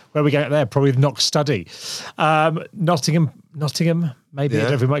Sheffield, where we go there, probably Knox Study. Nottingham, maybe. I don't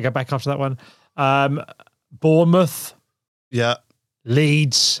know if we might go back after that one. Bournemouth, Yeah.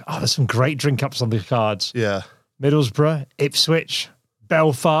 Leeds. Oh, there's some great drink ups on the cards. Yeah. Middlesbrough, Ipswich,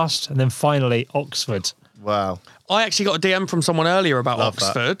 Belfast, and then finally Oxford. Wow. I actually got a DM from someone earlier about Love that.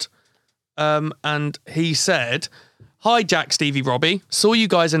 Oxford. And he said, "Hi, Jack, Stevie, Robbie. Saw you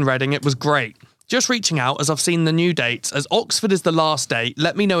guys in Reading. It was great. Just reaching out as I've seen the new dates. As Oxford is the last date,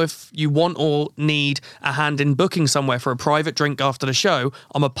 let me know if you want or need a hand in booking somewhere for a private drink after the show.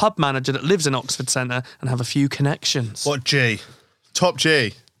 I'm a pub manager that lives in Oxford Centre and have a few connections." What G? Top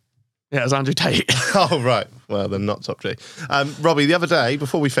G. Yeah, it's Andrew Tate. Oh, right. Well, then not top G. Robbie, the other day,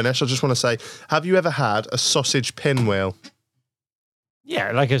 before we finish, I just want to say, have you ever had a sausage pinwheel?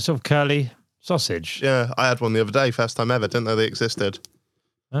 Yeah, like a sort of curly sausage. Yeah, I had one the other day, first time ever. Didn't know they existed.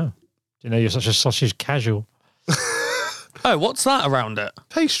 Oh. Do you know you're such a sausage casual? Oh, what's that around it?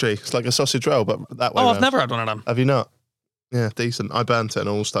 Pastry. It's like a sausage roll, but that way Oh, round. I've never had one of them. Have you not? Yeah, decent. I burnt it and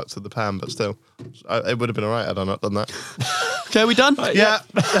all stuck to the pan, but still. It would have been all right had I not done that. Okay, we done? Yeah.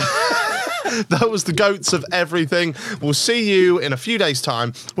 That was the goats of everything. We'll see you in a few days'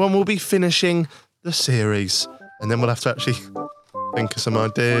 time when we'll be finishing the series. And then we'll have to actually think of some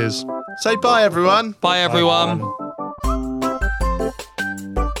ideas. Say bye, everyone. Bye, everyone.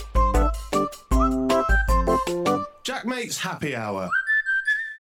 Jack Mate's Happy Hour.